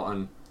you're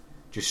talking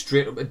just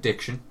straight up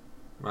addiction,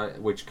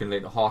 right? Which can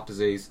lead to heart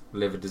disease,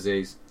 liver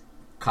disease,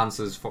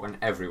 cancers fucking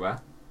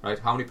everywhere, right?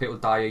 How many people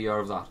die a year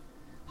of that?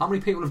 How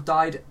many people have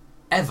died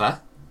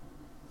ever?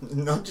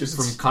 Not just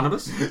from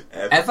cannabis.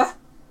 Ever?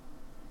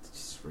 It's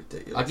just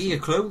ridiculous. I'll give you a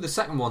clue. The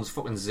second one's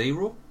fucking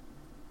 0.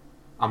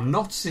 I'm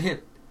not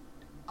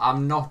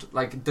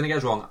like, don't get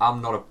us wrong,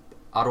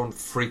 I don't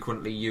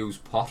frequently use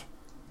pot.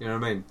 You know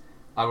what I mean?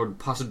 I would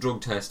pass a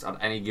drug test at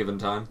any given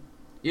time.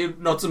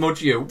 Not so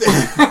much you.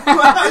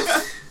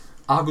 I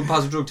could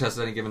pass a drug test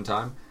at any given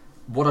time.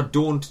 What I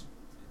don't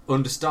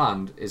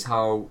understand is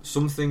how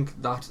something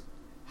that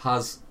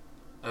has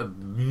a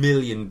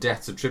million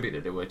deaths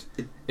attributed to it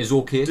is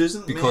okay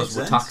because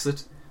we'll tax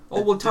it.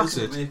 Or we'll tax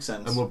it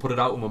and we'll put it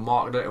out and we'll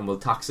market it and we'll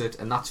tax it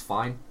and that's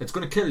fine. It's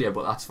going to kill you,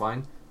 but that's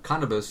fine.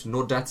 Cannabis,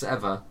 no deaths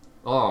ever.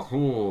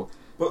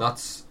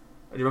 That's...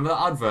 Do you remember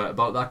that advert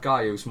about that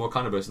guy who smoked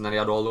cannabis and then he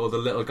had all the other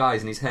little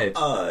guys in his head?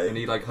 And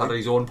he like had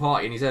his own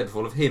party in his head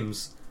full of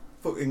hymns.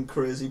 Fucking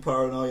crazy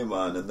paranoia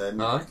man, and then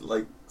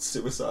like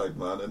suicide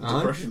man and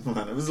depression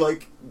man. It was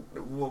like,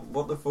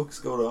 what the fuck's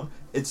going on?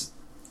 It's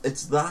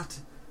that.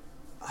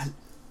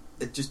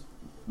 It just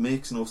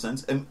makes no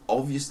sense. And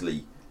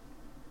obviously,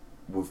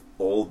 we've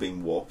all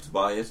been warped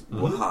by it.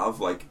 Mm-hmm. We have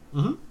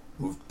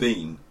we've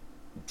been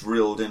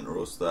drilled into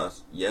us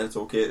that it's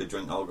okay to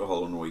drink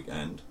alcohol on the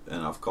weekend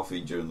and have coffee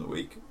during the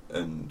week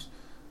and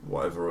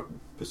whatever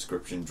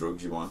prescription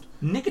drugs you want.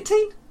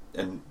 Nicotine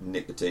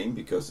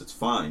because it's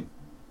fine.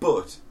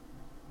 But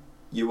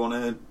you want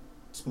to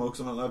smoke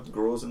something that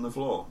grows in the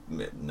floor?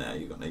 Nah,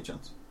 you got no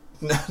chance.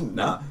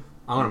 Nah. Hang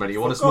on a minute.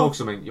 You want to smoke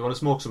something? You want to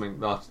smoke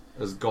something that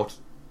has got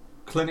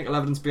clinical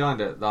evidence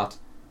behind it that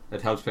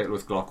it helps people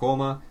with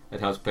glaucoma. It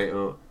helps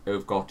people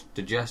who've got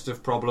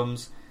digestive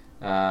problems.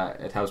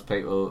 It helps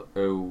people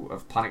who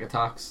have panic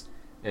attacks.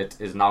 It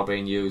is now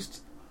being used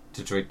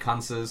to treat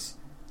cancers.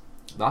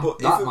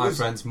 That my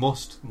friends,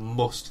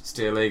 must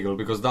stay illegal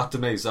because that to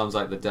me sounds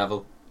like the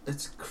devil.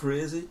 It's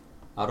crazy.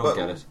 I don't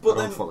get it. I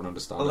don't fucking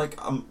understand. Like,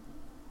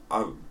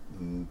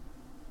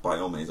 by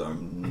all means,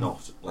 I'm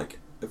not like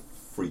a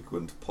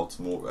frequent pot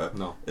smoker.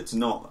 No, it's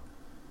not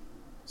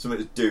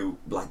something to do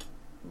like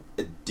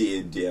a day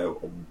in day out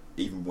or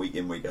even week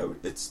in week out.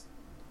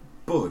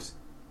 But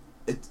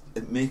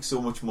it makes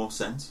so much more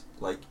sense.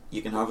 Like,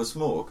 you can have a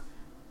smoke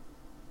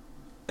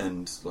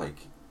and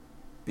like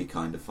be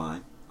kind of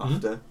fine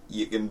after.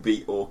 You can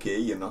be okay.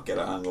 You not get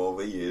a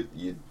hangover.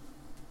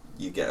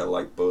 You get a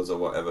light buzz or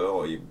whatever,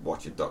 or you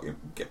watch a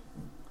document, get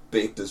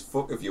baked as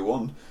fuck if you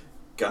want,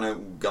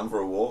 gone for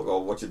a walk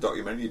or watch a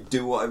documentary, you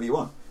do whatever you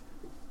want.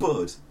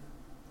 But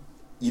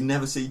you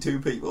never see two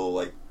people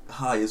like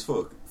high as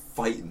fuck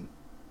fighting.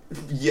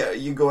 Yeah,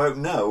 you go out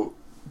now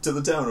to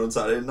the town on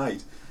Saturday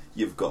night,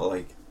 you've got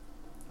like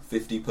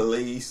 50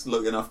 police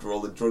looking after all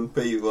the drunk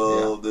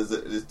people.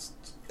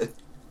 It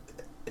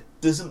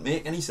doesn't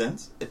make any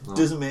sense. It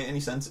doesn't make any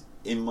sense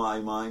in my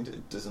mind.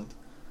 It doesn't.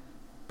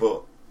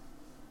 But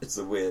it's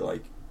the way,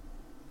 like,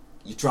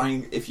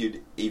 if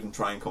you'd even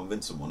try and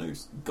convince someone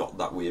who's got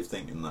that way of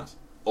thinking that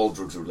all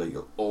drugs are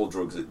illegal, all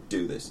drugs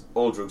do this,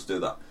 all drugs do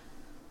that,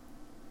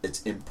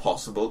 it's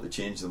impossible to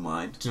change the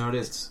mind. Do you know what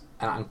it is?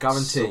 And I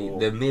guarantee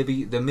there may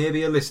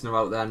be a listener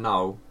out there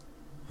now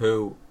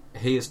who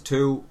hears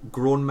two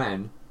grown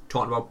men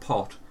talking about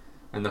pot,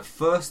 and the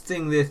first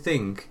thing they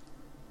think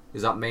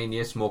is that me and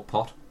you smoke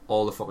pot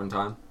all the fucking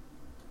time.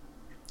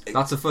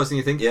 That's the first thing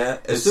you think. Yeah,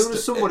 as soon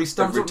as somebody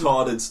stands up,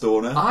 retarded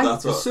stoner.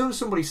 As soon as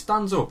somebody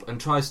stands up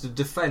and tries to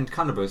defend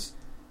cannabis,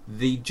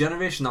 the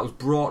generation that was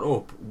brought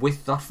up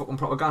with that fucking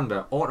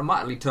propaganda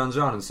automatically turns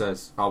around and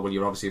says, "Oh well,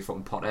 you're obviously a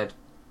fucking pothead.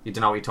 You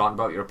don't know what you're talking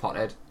about. You're a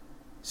pothead."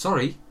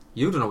 Sorry,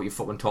 you don't know what you're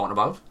fucking talking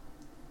about.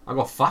 I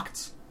got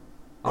facts.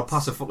 I'll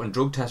pass a fucking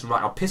drug test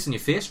right. I'll piss in your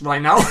face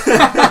right now.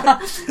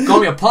 Call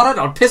me a pothead.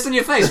 I'll piss in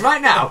your face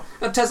right now.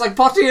 That tastes like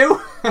pot to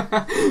you.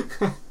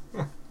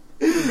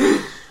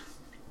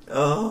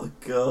 Oh,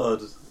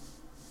 God.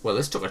 Well,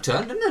 this took a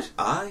turn, didn't it?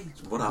 Aye,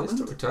 what happened? This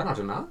took a turn, I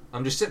don't know.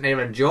 I'm just sitting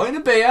here enjoying a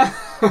beer.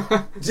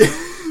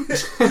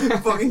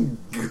 Fucking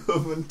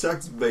government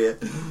tax beer.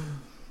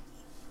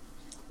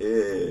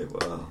 Yeah,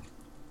 well.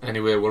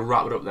 Anyway, we'll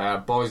wrap it up there.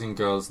 Boys and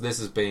girls, this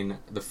has been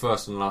the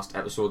first and last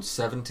episode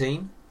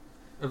 17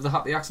 of the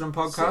Happy Accident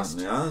Podcast.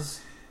 Certainly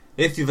has.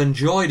 If you've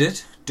enjoyed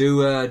it,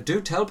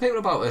 do tell people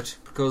about it,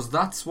 because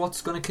that's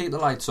what's going to keep the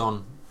lights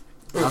on.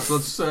 That's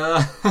what's...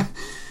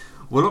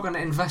 We're looking to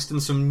invest in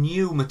some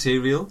new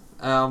material.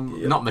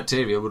 Not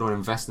material, we don't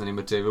invest in any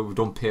material. We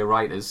don't pay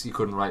writers. You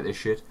couldn't write this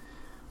shit.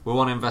 We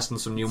want to invest in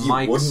some new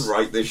mics. You wouldn't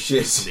write this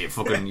shit. You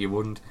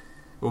wouldn't.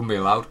 It wouldn't be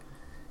allowed.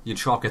 You'd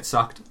sharp get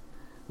sacked.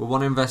 We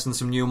want to invest in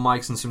some new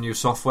mics and some new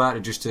software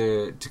to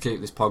keep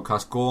this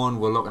podcast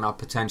going. We're looking at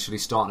potentially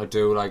starting to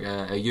do like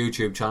a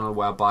YouTube channel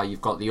whereby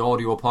you've got the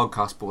audio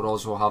podcast but would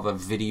also have a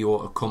video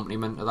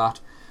accompaniment to that.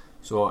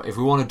 So if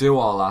we want to do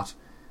all that,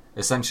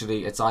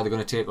 essentially it's either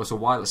going to take us a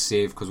while to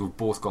save because we've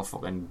both got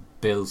fucking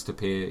bills to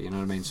pay, you know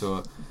what I mean?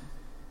 So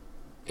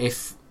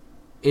if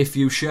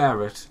you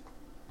share it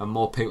and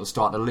more people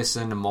start to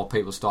listen and more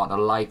people start to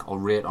like or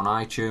rate on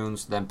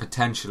iTunes, then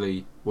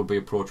potentially we'll be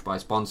approached by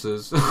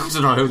sponsors. I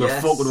don't know who the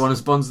fuck would want to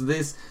sponsor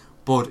this,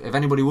 but if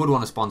anybody would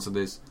want to sponsor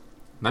this,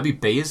 maybe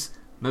beers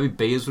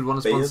would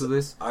want to sponsor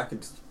this.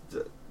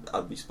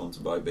 I'd be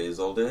sponsored by beers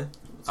all day.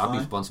 I'd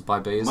be sponsored by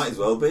beers. Might as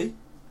well be.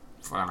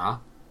 Fair enough.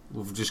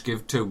 We'll just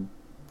give two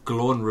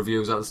glowing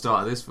reviews at the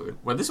start of this.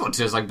 Well, this one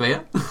tastes like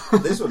beer.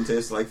 This one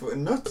tastes like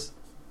fucking nuts.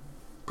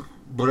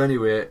 But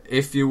anyway,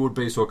 if you would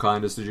be so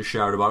kind as to just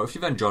share it about. If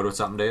you've enjoyed what's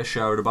happened here,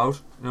 share it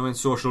about. You know, I mean,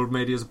 social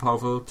media is a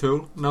powerful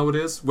tool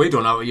nowadays. We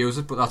don't know how to use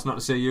it, but that's not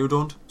to say you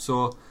don't.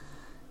 So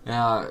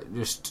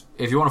Just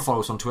if you want to follow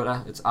us on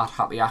Twitter, it's at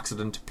Happy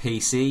Accident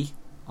PC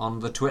on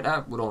the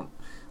Twitter.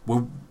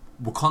 We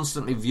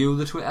constantly view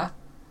the Twitter,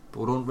 but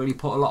we don't really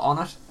put a lot on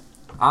it.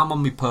 I'm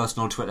on my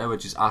personal Twitter,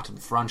 which is at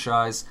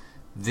Phranchize,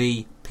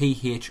 the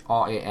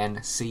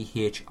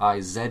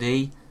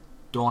PHRANCHIZE.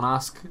 Don't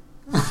ask.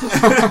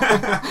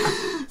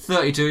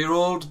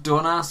 32-year-old.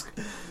 Don't ask.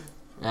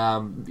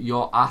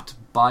 You're at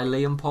by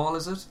Liam Paul,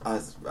 is it? I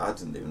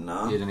didn't even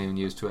know. You didn't even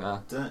use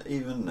Twitter. Don't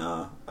even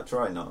know. I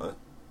try not to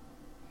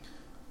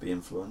be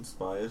influenced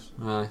by it.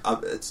 Right.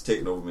 It's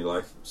taken over my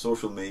life.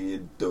 Social media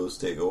does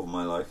take over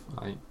my life.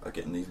 Right. I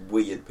get in these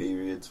weird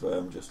periods where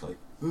I'm just like,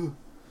 ooh.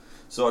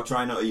 So I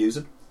try not to use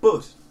it,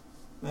 but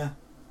yeah,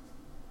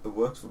 it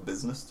works for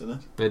business, doesn't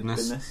it?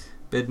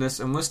 Business,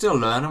 and we're still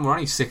learning. We're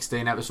only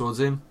 16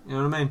 episodes in. You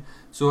know what I mean?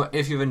 So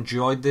if you've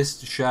enjoyed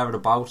this, share it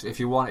about. If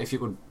you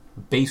could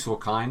be so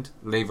kind,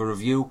 leave a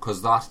review,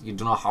 because you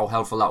don't know how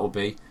helpful that will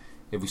be.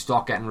 If we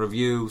start getting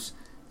reviews,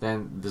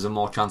 then there's a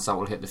more chance that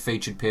we'll hit the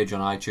featured page on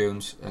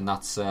iTunes, and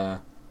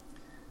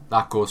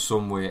that goes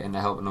some way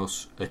into helping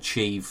us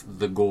achieve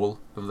the goal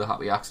of the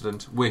Happy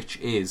Accident, which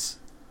is,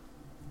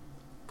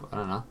 I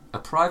don't know, a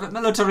private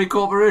military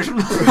corporation.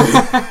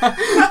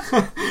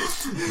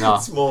 No.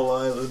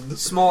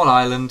 Small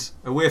island,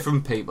 away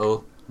from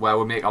people, where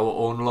we make our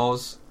own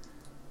laws.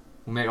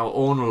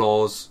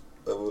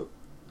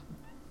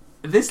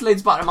 This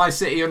leads back to my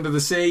city under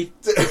the sea,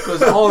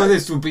 because all of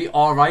this would be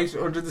alright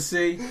under the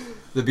sea.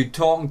 There'd be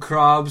talking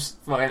crabs,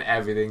 fucking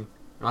everything. You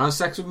want to have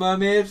sex with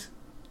mermaid?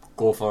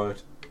 Go for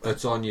it.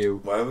 It's on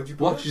you. Why would you?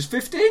 What? She's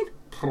 15?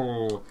 I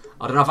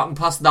don't know if I can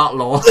pass that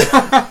law.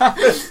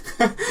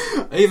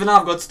 Even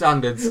I've got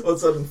standards.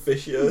 What's that in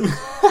fish here?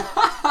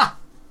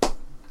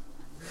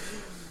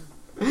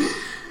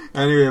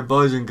 Anyway,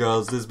 boys and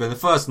girls, this has been the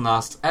first and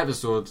last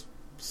episode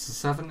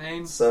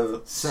 17?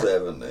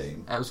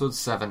 17. Episode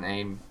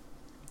 17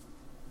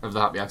 of the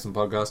Happy Accent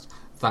Podcast.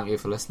 Thank you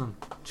for listening.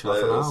 Ciao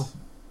for now.